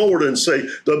step forward and say,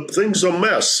 the thing's a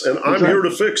mess, and I'm here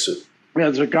to fix it. Yeah,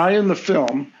 there's a guy in the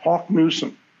film, Hawk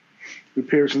Newsom, who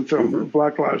appears in the film,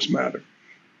 Black Lives Matter.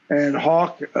 And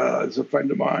Hawk is a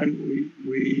friend of mine.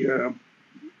 We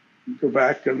go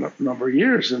back a number of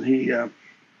years, and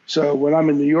so when I'm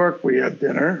in New York, we have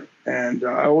dinner, and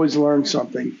I always learn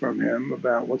something from him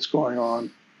about what's going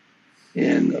on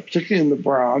particularly in the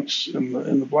Bronx, in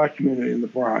the black community in the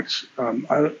Bronx.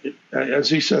 As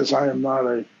he says, I am not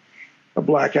a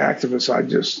black activist.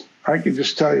 I can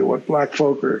just tell you what black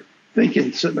folk are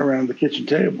thinking sitting around the kitchen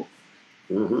table.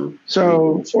 Mm-hmm.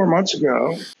 So 4 months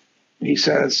ago, he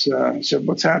said,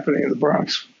 what's happening in the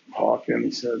Bronx, Hawk? And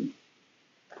he said,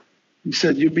 He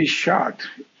said, "You'd be shocked."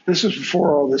 This is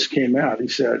before all this came out. He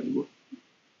said,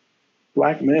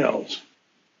 "Black males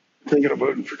thinking of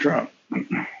voting for Trump."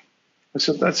 I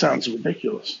said, "That sounds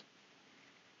ridiculous."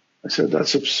 I said,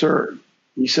 "That's absurd."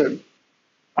 He said,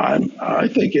 I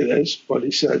think it is, but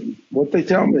he said, "What they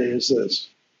tell me is this.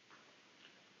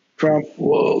 Trump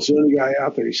is the only guy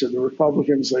out there." He said, "The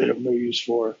Republicans, they have no use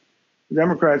for. The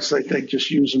Democrats, they think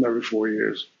just use them every 4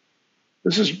 years."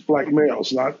 This is black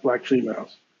males, not black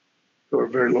females, who are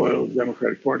very loyal to the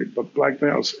Democratic Party, but black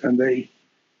males. And he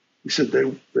said they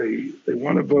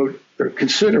want to vote, they're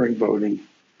considering voting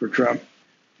for Trump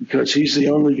because he's the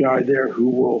only guy there who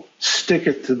will stick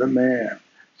it to the man.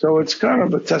 So it's kind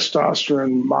of a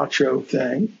testosterone macho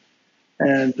thing.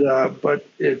 And, but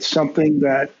it's something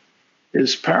that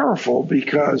is powerful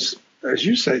because, as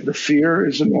you say, the fear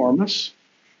is enormous.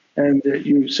 And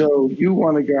you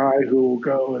want a guy who will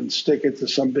go and stick it to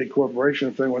some big corporation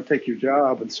if they want to take your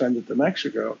job and send it to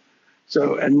Mexico.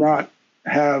 So, and not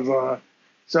have,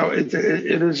 so it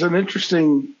is an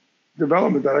interesting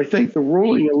development that I think the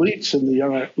ruling elites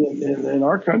in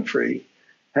our country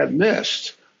have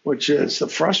missed, which is the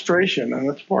frustration, and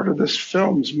that's part of this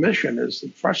film's mission, is the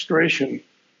frustration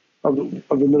of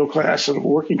the middle class and the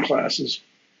working classes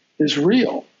is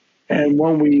real. And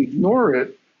when we ignore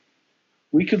it,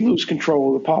 we could lose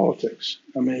control of the politics.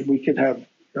 I mean, we could have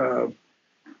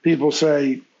people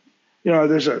say,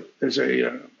 there's a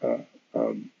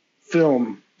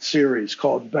film series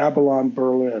called Babylon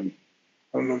Berlin.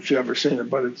 I don't know if you've ever seen it,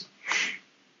 but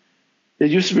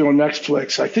it used to be on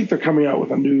Netflix. I think they're coming out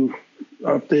with a new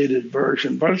updated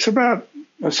version, but it's about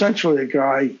essentially a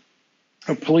guy,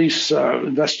 a police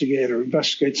investigator,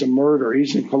 investigates a murder.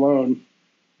 He's in Cologne,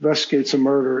 investigates a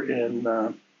murder in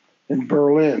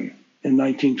Berlin in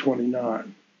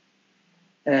 1929.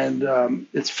 And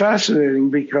it's fascinating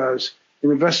because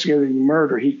in investigating the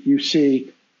murder, you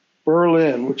see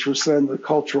Berlin, which was then the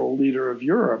cultural leader of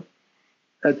Europe,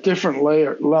 at different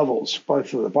levels,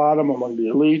 both at the bottom among the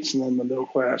elites and then the middle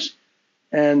class.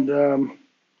 And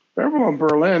Babylon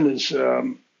Berlin is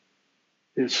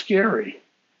scary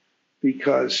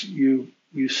because you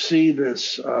see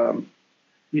this,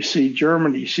 you see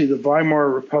Germany, you see the Weimar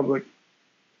Republic,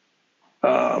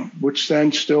 which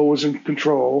then still was in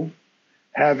control,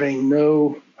 having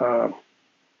no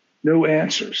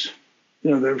answers.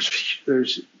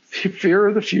 There's fear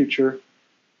of the future.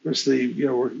 There's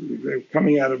they're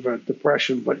coming out of a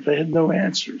depression, but they had no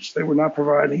answers. They were not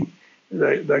providing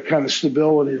that kind of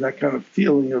stability, that kind of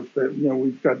feeling of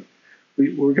that.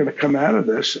 We're going to come out of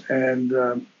this. And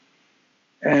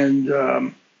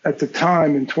at the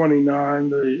time in '29,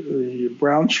 the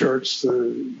brown shirts,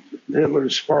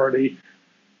 Hitler's party,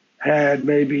 had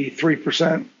maybe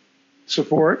 3%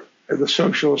 support. The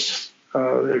socialists,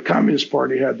 the Communist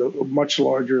Party, had a much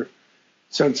larger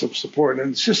sense of support.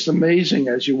 And it's just amazing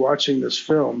as you're watching this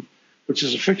film, which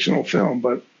is a fictional film,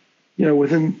 but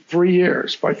within 3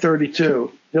 years, by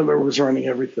 32, Hitler was running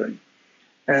everything.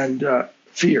 And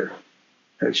fear,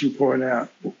 as you point out,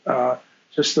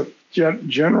 just the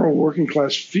general working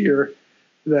class fear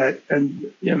that,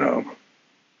 and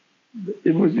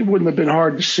it wouldn't have been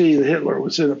hard to see that Hitler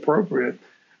was inappropriate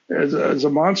as a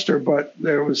monster, but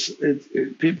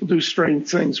people do strange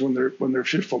things when they're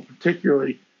fearful,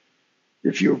 particularly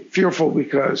if you're fearful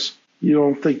because you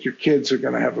don't think your kids are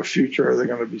going to have a future or they're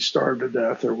going to be starved to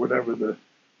death or whatever the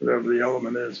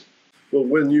element is. Well,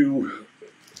 when you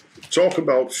talk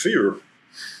about fear,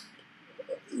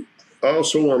 I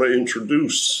also want to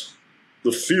introduce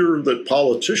the fear that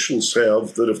politicians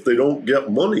have that if they don't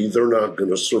get money, they're not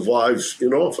going to survive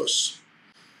in office.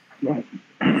 Right.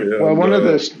 Well, one of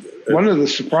the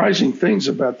surprising things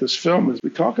about this film is we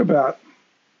talk about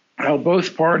how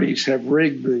both parties have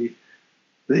rigged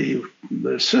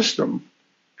the system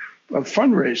of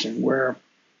fundraising, where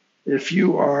if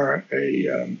you are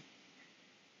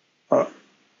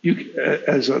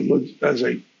as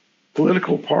a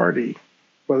political party,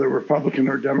 whether Republican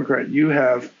or Democrat, you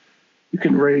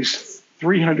can raise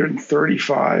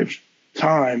 335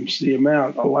 times the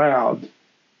amount allowed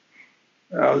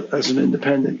as an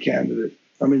independent candidate.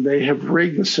 I mean, they have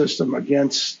rigged the system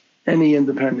against any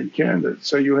independent candidate.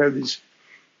 So you have these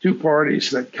two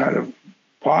parties that kind of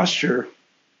posture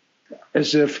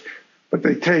as if, but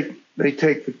they take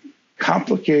the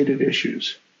complicated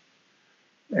issues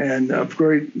and of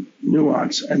great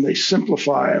nuance, and they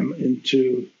simplify them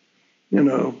into,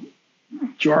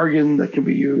 jargon that can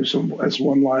be used as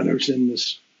one-liners in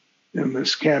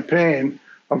this campaign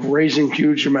of raising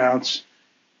huge amounts,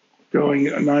 going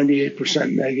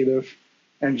 98% negative,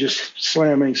 and just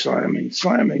slamming,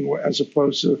 as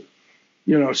opposed to,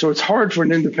 so it's hard for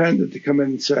an independent to come in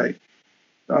and say,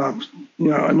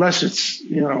 Unless it's, a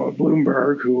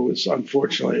Bloomberg who is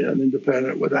unfortunately an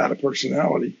independent without a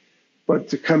personality, but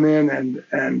to come in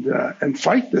and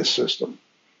fight this system.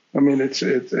 I mean,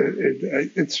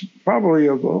 it's probably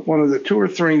one of the two or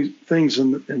three things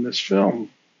in this film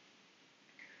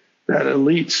that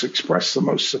elites express the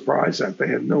most surprise at. They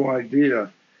have no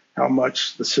idea how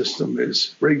much the system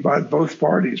is rigged by both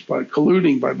parties, by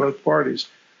colluding by both parties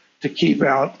to keep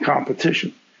out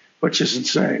competition, which is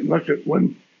insane. Look at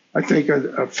when I think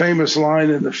a famous line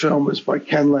in the film is by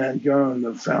Ken Langone,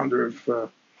 the founder of the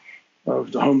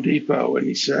Home Depot, and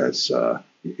he says,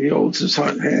 he holds his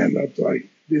hand up like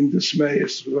in dismay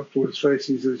up to his face.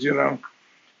 He says,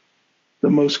 the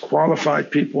most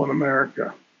qualified people in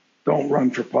America don't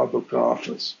run for public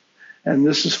office. And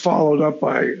this is followed up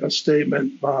by a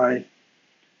statement by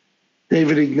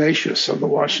David Ignatius of the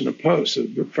Washington Post, a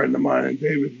good friend of mine, and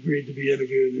David agreed to be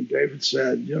interviewed. And David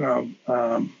said,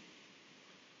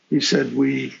 he said,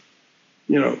 we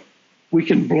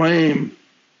can blame,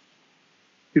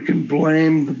 you can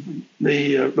blame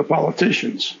the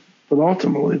politicians, but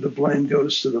ultimately the blame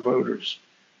goes to the voters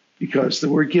because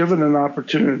we're given an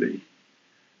opportunity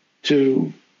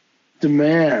to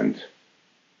demand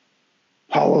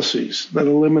policies that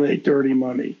eliminate dirty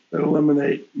money, that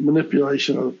eliminate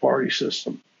manipulation of the party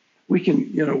system. We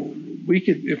could,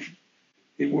 if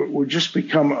we're just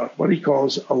become what he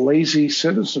calls a lazy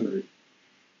citizenry,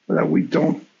 that we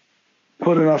don't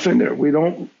put enough in there. We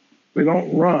don't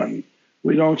run.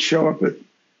 We don't show up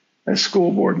at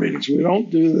school board meetings. We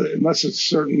don't do unless it's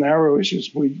certain narrow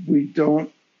issues. We're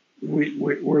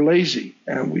lazy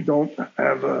and we don't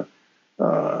have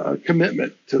a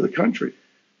commitment to the country.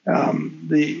 So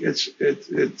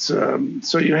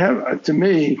you have, to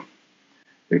me,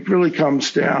 it really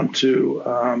comes down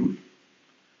to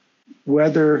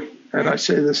whether, and I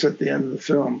say this at the end of the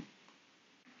film,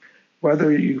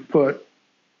 whether you put,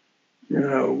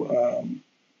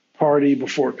 party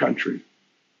before country.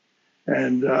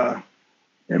 And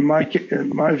in my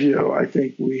view, I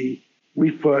think we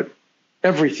put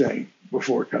everything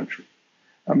before country.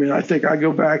 I mean, I think I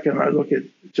go back and I look at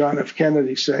John F.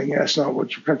 Kennedy saying, ask not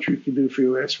what your country can do for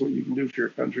you, ask what you can do for your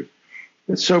country.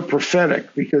 It's so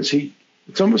prophetic because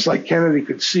it's almost like Kennedy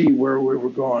could see where we were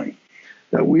going,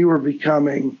 that we were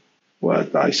becoming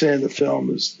what I say in the film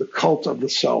is the cult of the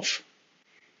self.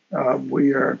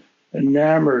 We are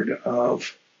enamored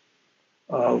of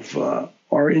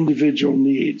our individual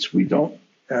needs. We don't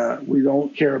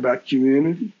care about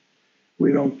community.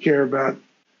 We don't care about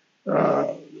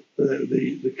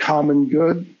the common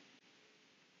good.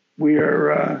 We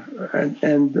are,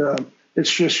 and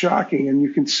it's just shocking. And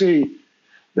you can see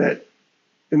that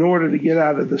in order to get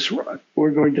out of this rut,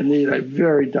 we're going to need a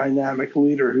very dynamic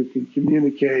leader who can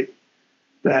communicate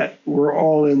that we're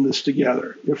all in this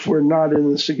together. If we're not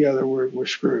in this together, we're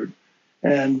screwed.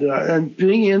 And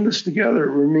being in this together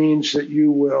means that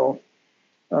you will,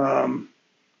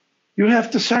 you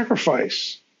have to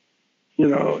sacrifice.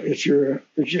 If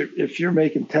you're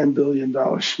making $10 billion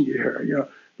a year,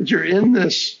 but you're in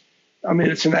this. I mean,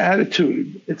 it's an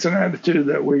attitude. It's an attitude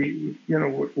that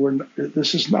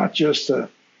this is not just a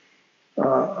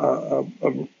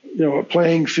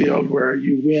playing field where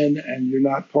you win and you're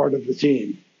not part of the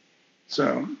team.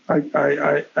 So I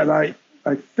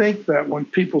think that when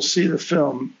people see the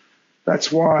film,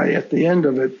 that's why at the end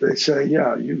of it they say,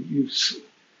 yeah, you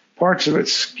parts of it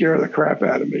scare the crap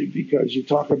out of me because you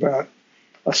talk about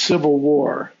a civil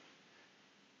war.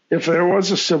 If there was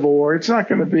a civil war, it's not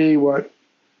going to be what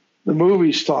the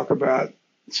movies talk about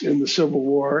in the Civil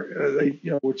War,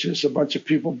 which is a bunch of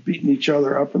people beating each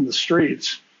other up in the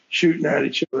streets, shooting at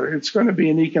each other. It's going to be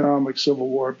an economic civil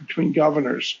war between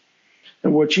governors,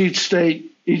 in which each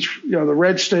state, the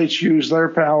red states use their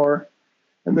power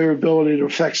and their ability to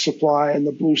affect supply, and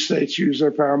the blue states use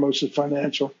their power mostly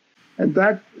financial. And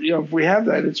that, if we have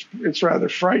that, it's rather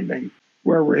frightening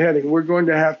where we're heading. We're going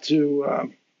to have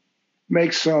to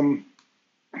make some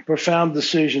profound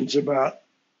decisions about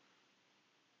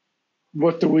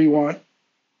what do we want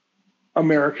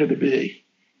America to be,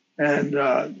 and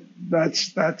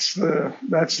that's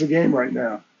the game right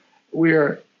now. We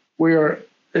are.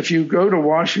 If you go to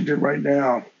Washington right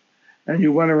now, and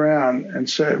you went around and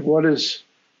said, what are you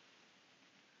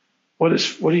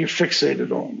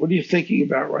fixated on? What are you thinking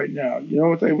about right now? You know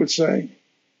what they would say?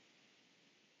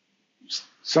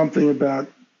 Something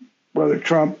about whether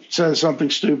Trump says something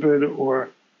stupid or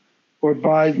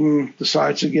Biden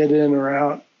decides to get in or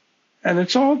out. And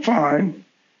it's all fine.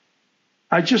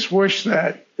 I just wish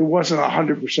that it wasn't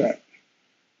 100%.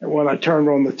 And when I turned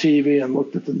on the TV and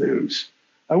looked at the news,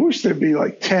 I wish there'd be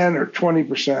like 10 or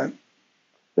 20%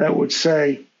 that would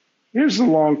say, here's the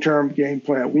long-term game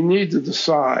plan. We need to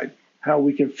decide how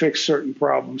we can fix certain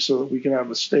problems so that we can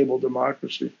have a stable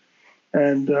democracy.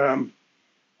 And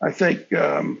I think,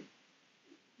 we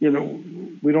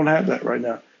don't have that right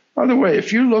now. By the way,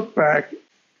 if you look back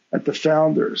at the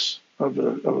founders of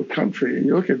a country and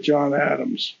you look at John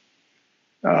Adams,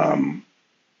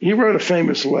 he wrote a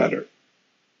famous letter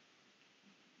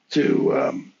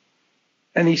to,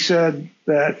 and he said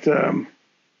that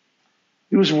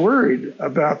he was worried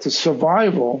about the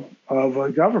survival of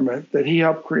a government that he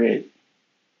helped create,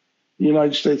 the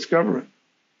United States government,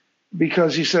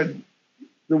 because he said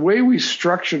the way we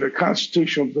structured a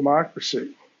constitutional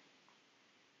democracy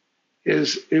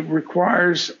is it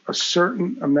requires a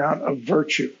certain amount of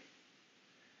virtue.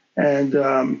 And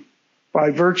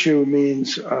by virtue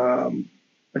means,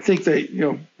 I think they,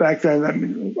 back then, I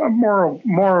mean, a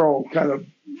moral kind of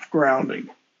grounding.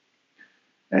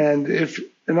 And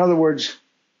in other words,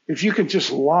 if you can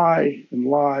just lie and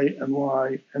lie and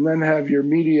lie, and then have your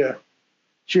media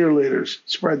cheerleaders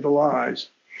spread the lies,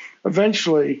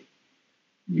 eventually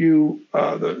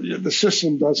the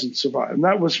system doesn't survive. And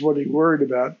that was what he worried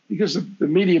about, because the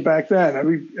media back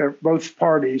then, both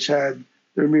parties had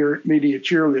their media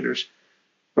cheerleaders.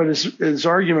 But his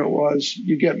argument was,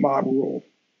 you get mob rule.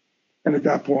 And at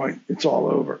that point, it's all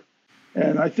over.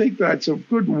 And I think that's a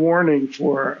good warning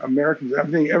for Americans. I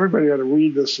think everybody ought to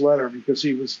read this letter, because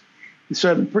he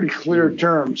said in pretty clear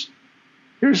terms,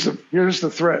 here's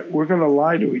the threat. We're going to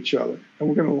lie to each other, and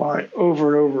we're going to lie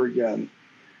over and over again.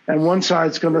 And one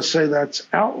side's going to say that's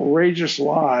outrageous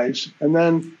lies, and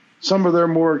then some of their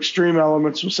more extreme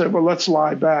elements will say, well, let's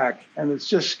lie back. And it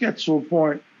just gets to a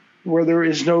point where there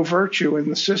is no virtue in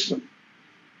the system.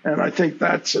 And I think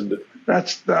I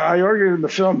argued in the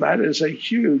film, that is a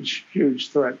huge,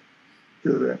 huge threat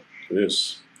to them. It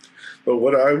is. But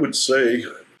what I would say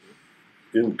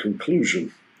in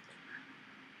conclusion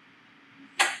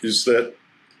is that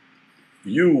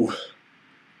you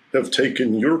have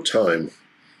taken your time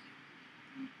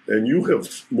and you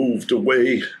have moved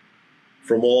away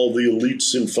from all the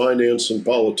elites in finance and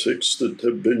politics that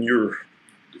have been your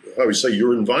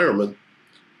environment,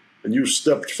 and you've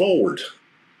stepped forward,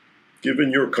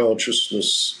 given your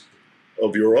consciousness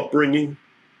of your upbringing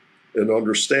and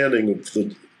understanding of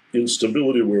the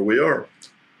instability where we are.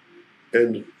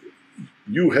 And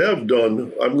you have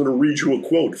done, I'm going to read you a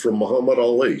quote from Muhammad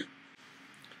Ali.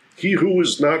 He who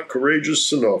is not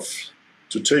courageous enough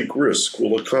to take risk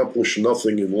will accomplish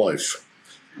nothing in life.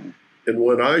 And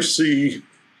when I see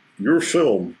your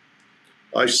film,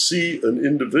 I see an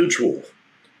individual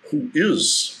who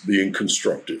is being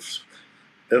constructive.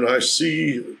 And I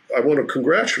want to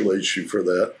congratulate you for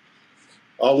that.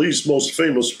 Ali's most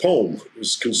famous poem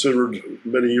is considered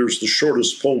many years the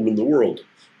shortest poem in the world.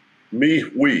 Me,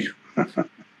 we.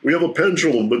 We have a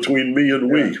pendulum between me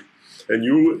and we. And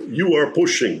you are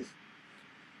pushing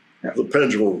the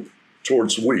pendulum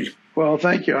towards we. Well,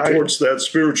 thank you. Towards that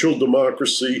spiritual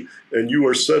democracy. And you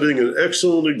are setting an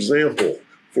excellent example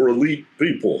for elite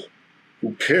people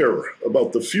who care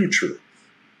about the future.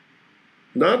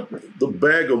 Not the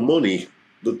bag of money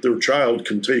that their child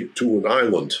can take to an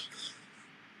island,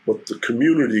 but the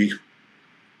community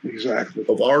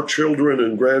of our children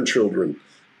and grandchildren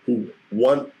who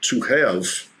want to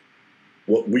have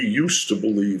what we used to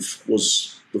believe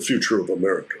was the future of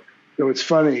America. It's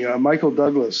funny, Michael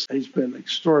Douglas, he's been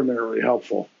extraordinarily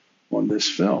helpful on this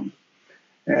film.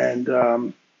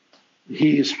 And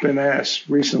he's been asked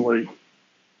recently,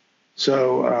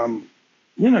 so,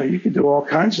 you could do all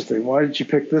kinds of things. Why did you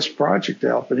pick this project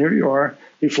out? But here you are.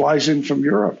 He flies in from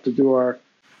Europe to do our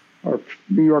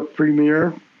New York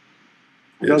premiere.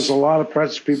 He does a lot of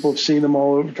press. People have seen him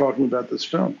all over talking about this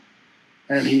film.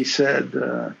 And he said,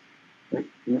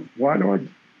 why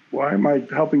am I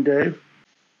helping Dave?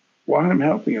 Why I'm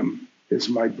helping him is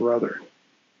my brother.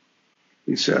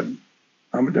 He said,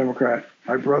 I'm a Democrat.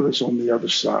 My brother's on the other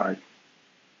side.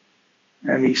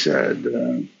 And he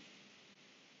said,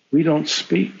 we don't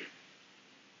speak.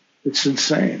 It's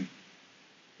insane.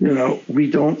 We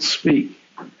don't speak.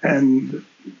 And,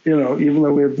 even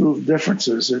though we have little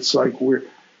differences, it's like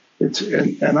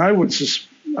and I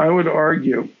would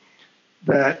argue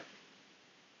that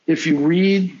if you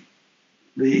read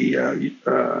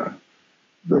the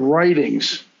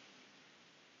writings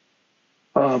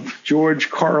of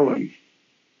George Carlin,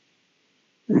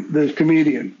 the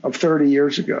comedian of 30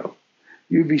 years ago,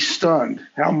 you'd be stunned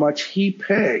how much he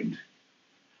pegged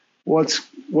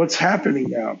what's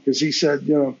happening now. Because he said,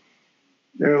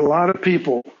 there are a lot of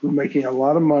people who are making a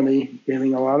lot of money,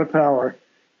 gaining a lot of power,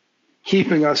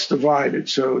 keeping us divided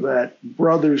so that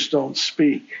brothers don't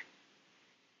speak.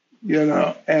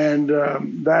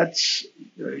 and that's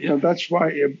that's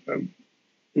why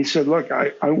he said, look,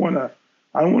 I want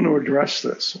to address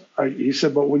this. He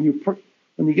said, but when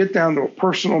you get down to a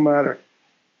personal matter,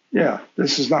 yeah,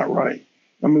 this is not right.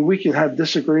 I mean, we can have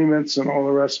disagreements and all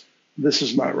the rest. This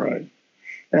is not right.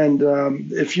 And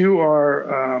if you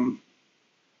are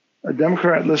a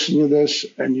Democrat listening to this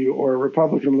or a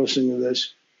Republican listening to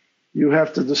this, you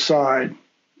have to decide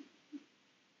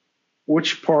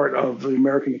which part of the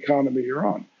American economy you're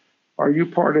on. Are you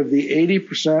part of the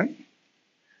 80%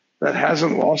 that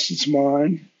hasn't lost its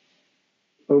mind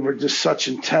over just such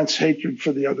intense hatred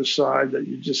for the other side that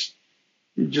you just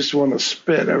want to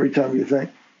spit every time you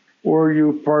think, or are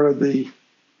you part of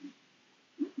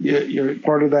you're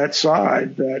part of that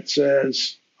side that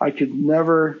says, I could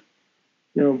never,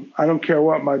 I don't care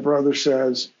what my brother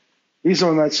says, he's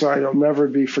on that side, he'll never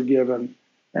be forgiven.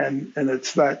 And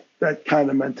it's that kind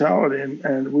of mentality.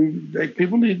 And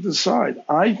people need to decide.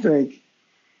 I think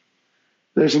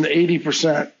there's an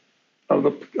 80%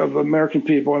 of American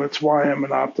people, and it's why I'm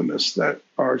an optimist, that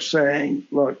are saying,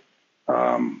 look,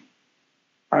 I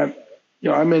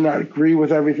may not agree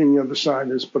with everything the other side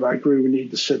is, but I agree we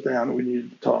need to sit down and we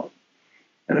need to talk.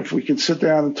 And if we can sit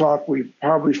down and talk, we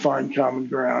probably find common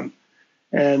ground.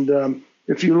 And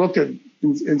if you look at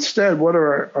instead, what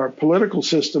are our political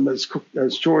system, as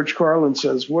George Carlin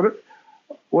says, what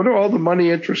do all the money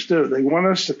interests do? They want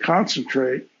us to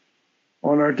concentrate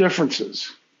on our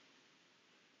differences,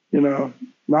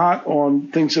 not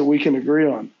on things that we can agree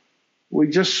on. We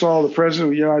just saw the President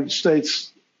of the United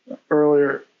States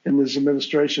earlier in his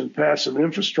administration pass an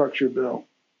infrastructure bill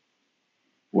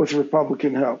with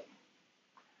Republican help.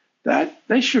 That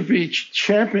they should be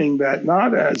championing that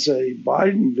not as a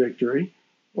Biden victory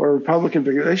or a Republican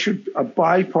victory. They should a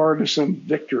bipartisan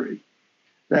victory.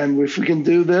 And if we can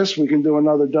do this, we can do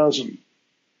another dozen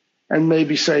and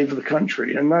maybe save the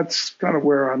country. And that's kind of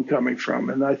where I'm coming from.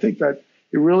 And I think that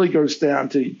it really goes down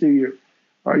to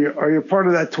are you part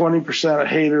of that 20% of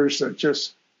haters that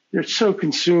you're so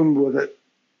consumed with it.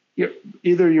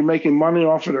 Either you're making money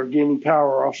off it or gaining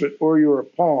power off it, or you're a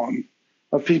pawn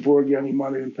of people who are getting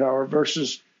money and power,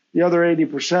 versus the other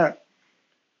 80%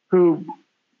 who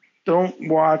don't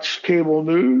watch cable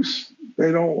news.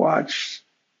 They don't watch,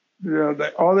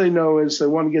 all they know is they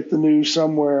want to get the news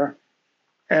somewhere.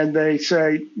 And they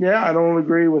say, yeah, I don't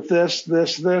agree with this,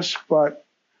 but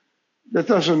that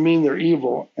doesn't mean they're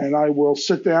evil. And I will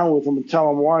sit down with them and tell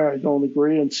them why I don't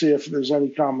agree and see if there's any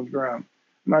common ground.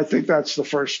 And I think that's the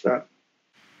first step.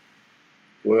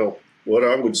 Well, what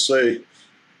I would say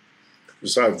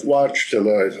is I've watched, and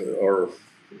our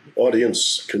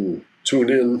audience can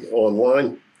tune in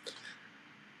online,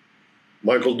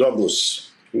 Michael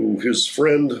Douglas, who his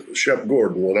friend Shep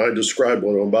Gordon, when I described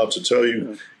what I'm about to tell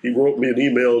you, he wrote me an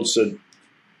email and said,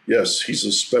 yes, he's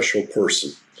a special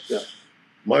person. Yeah.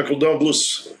 Michael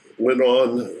Douglas went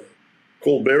on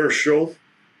Colbert's show,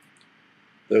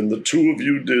 and the two of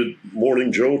you did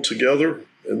Morning Joe together,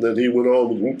 and then he went on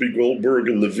with Whoopi Goldberg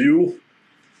and The View.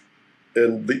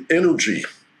 And the energy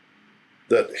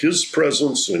that his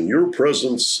presence and your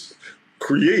presence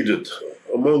created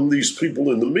among these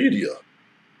people in the media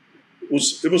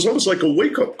it was almost like a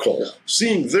wake-up call,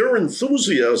 seeing their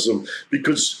enthusiasm,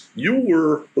 because you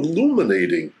were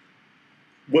illuminating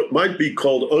what might be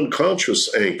called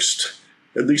unconscious angst.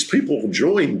 And these people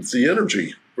joined the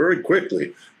energy very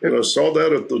quickly. And I saw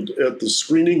that at the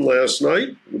screening last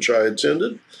night, which I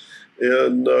attended.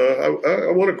 And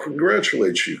I want to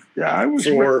congratulate you. Yeah, I was.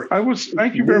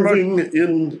 Thank you very much. Moving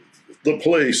in the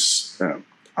place. Yeah,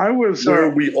 I was where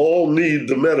we all need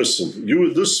the medicine.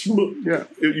 You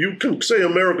can say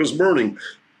America's Burning,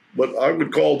 but I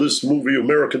would call this movie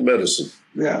American Medicine.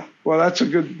 Yeah, well, that's a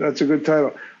good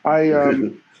title.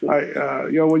 When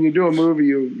you do a movie,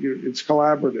 it's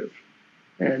collaborative,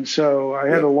 and so I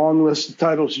had a long list of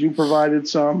titles. You provided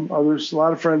some, others, a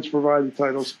lot of friends provided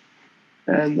titles.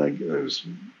 And there's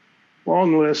a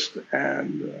long list,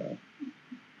 and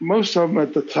most of them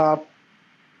at the top,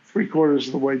 3/4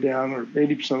 of the way down, or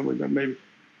 80% of the way down, maybe,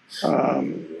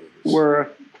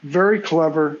 were very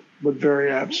clever but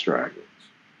very abstract.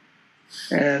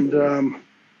 And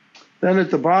then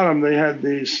at the bottom, they had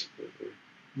these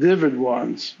vivid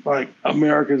ones, like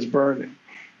America's Burning,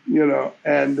 but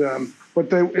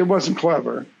it wasn't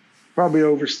clever, probably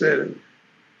overstated.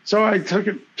 So I took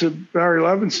it to Barry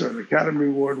Levinson, Academy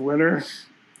Award winner.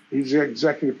 He's the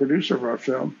executive producer of our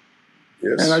film.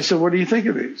 Yes. And I said, what do you think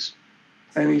of these?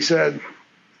 And he said,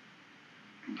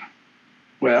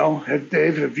 well,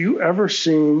 Dave, have you ever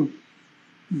seen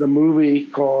the movie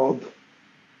called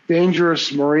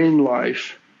Dangerous Marine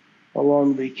Life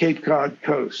along the Cape Cod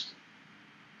coast?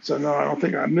 So no, I don't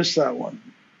think I missed that one.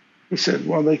 He said,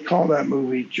 well, they call that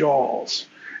movie Jaws.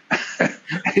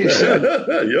 he said,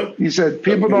 Yep. he said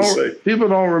people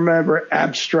don't remember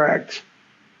abstract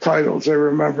titles; they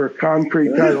remember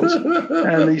concrete titles.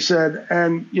 And he said,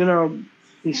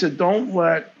 don't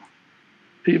let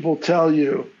people tell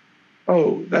you,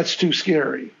 oh, that's too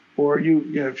scary, or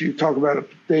if you talk about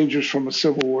dangers from a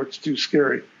civil war, it's too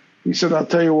scary. He said, I'll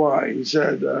tell you why. He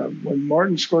said, when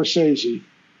Martin Scorsese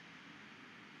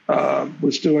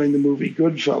was doing the movie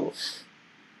Goodfellas,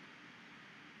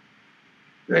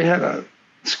 they had a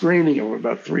screening of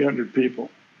about 300 people.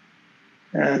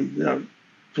 And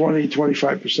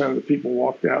 25% of the people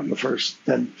walked out in the first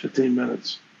 10, 15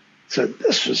 minutes. Said,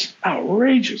 this was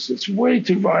outrageous. It's way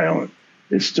too violent.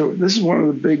 This is one of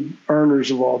the big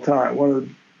earners of all time. One of the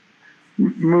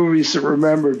movies that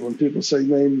remembered when people say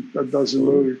name a dozen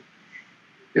movies.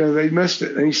 They missed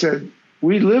it. And he said,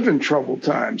 we live in troubled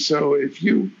times. So if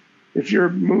your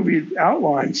movie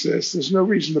outlines this, there's no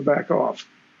reason to back off.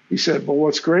 He said, but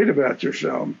what's great about your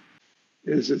film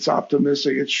is it's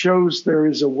optimistic. It shows there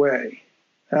is a way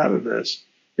out of this.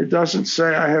 It doesn't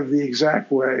say I have the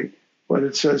exact way, but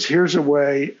it says here's a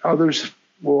way. Others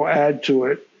will add to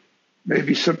it,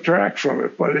 maybe subtract from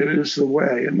it, but it is the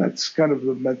way. And that's kind of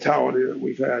the mentality that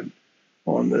we've had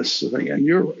on this thing. And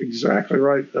you're exactly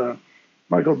right.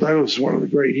 Michael Douglas is one of the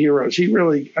great heroes. He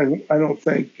really, I don't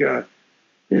think,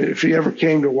 if he ever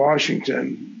came to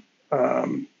Washington,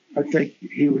 I think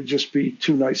he would just be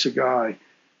too nice a guy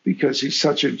because he's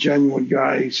such a genuine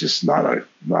guy. He's just not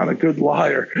a good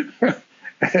liar,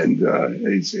 and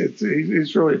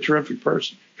he's really a terrific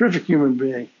person, terrific human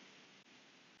being.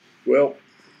 Well,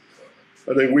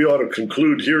 I think we ought to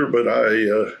conclude here, but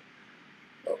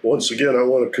once again, I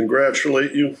want to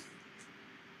congratulate you.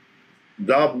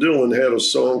 Bob Dylan had a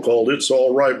song called It's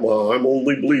All Right, Ma, I'm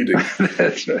Only Bleeding.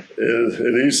 That's right.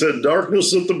 And he said,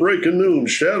 darkness at the break of noon,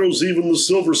 shadows even the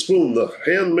silver spoon, the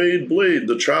handmade blade,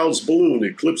 the child's balloon,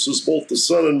 eclipses both the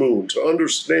sun and moon. To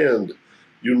understand,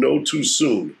 you know too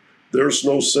soon. There's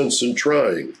no sense in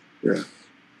trying. Yeah.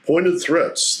 Pointed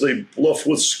threats, they bluff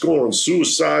with scorn.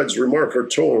 Suicide's remark are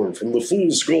torn. From the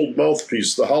fool's gold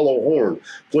mouthpiece, the hollow horn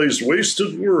plays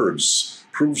wasted words,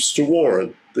 proves to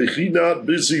warn that he not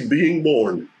busy being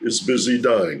born is busy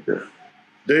dying. Yeah.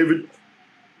 David,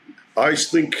 I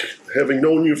think having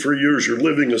known you for years, you're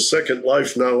living a second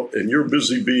life now, and you're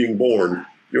busy being born.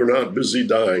 You're not busy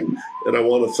dying. And I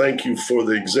want to thank you for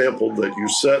the example that you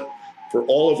set for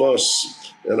all of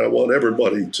us, and I want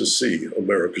everybody to see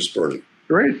America's Burning.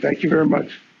 Great. Thank you very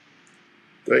much.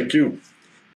 Thank you.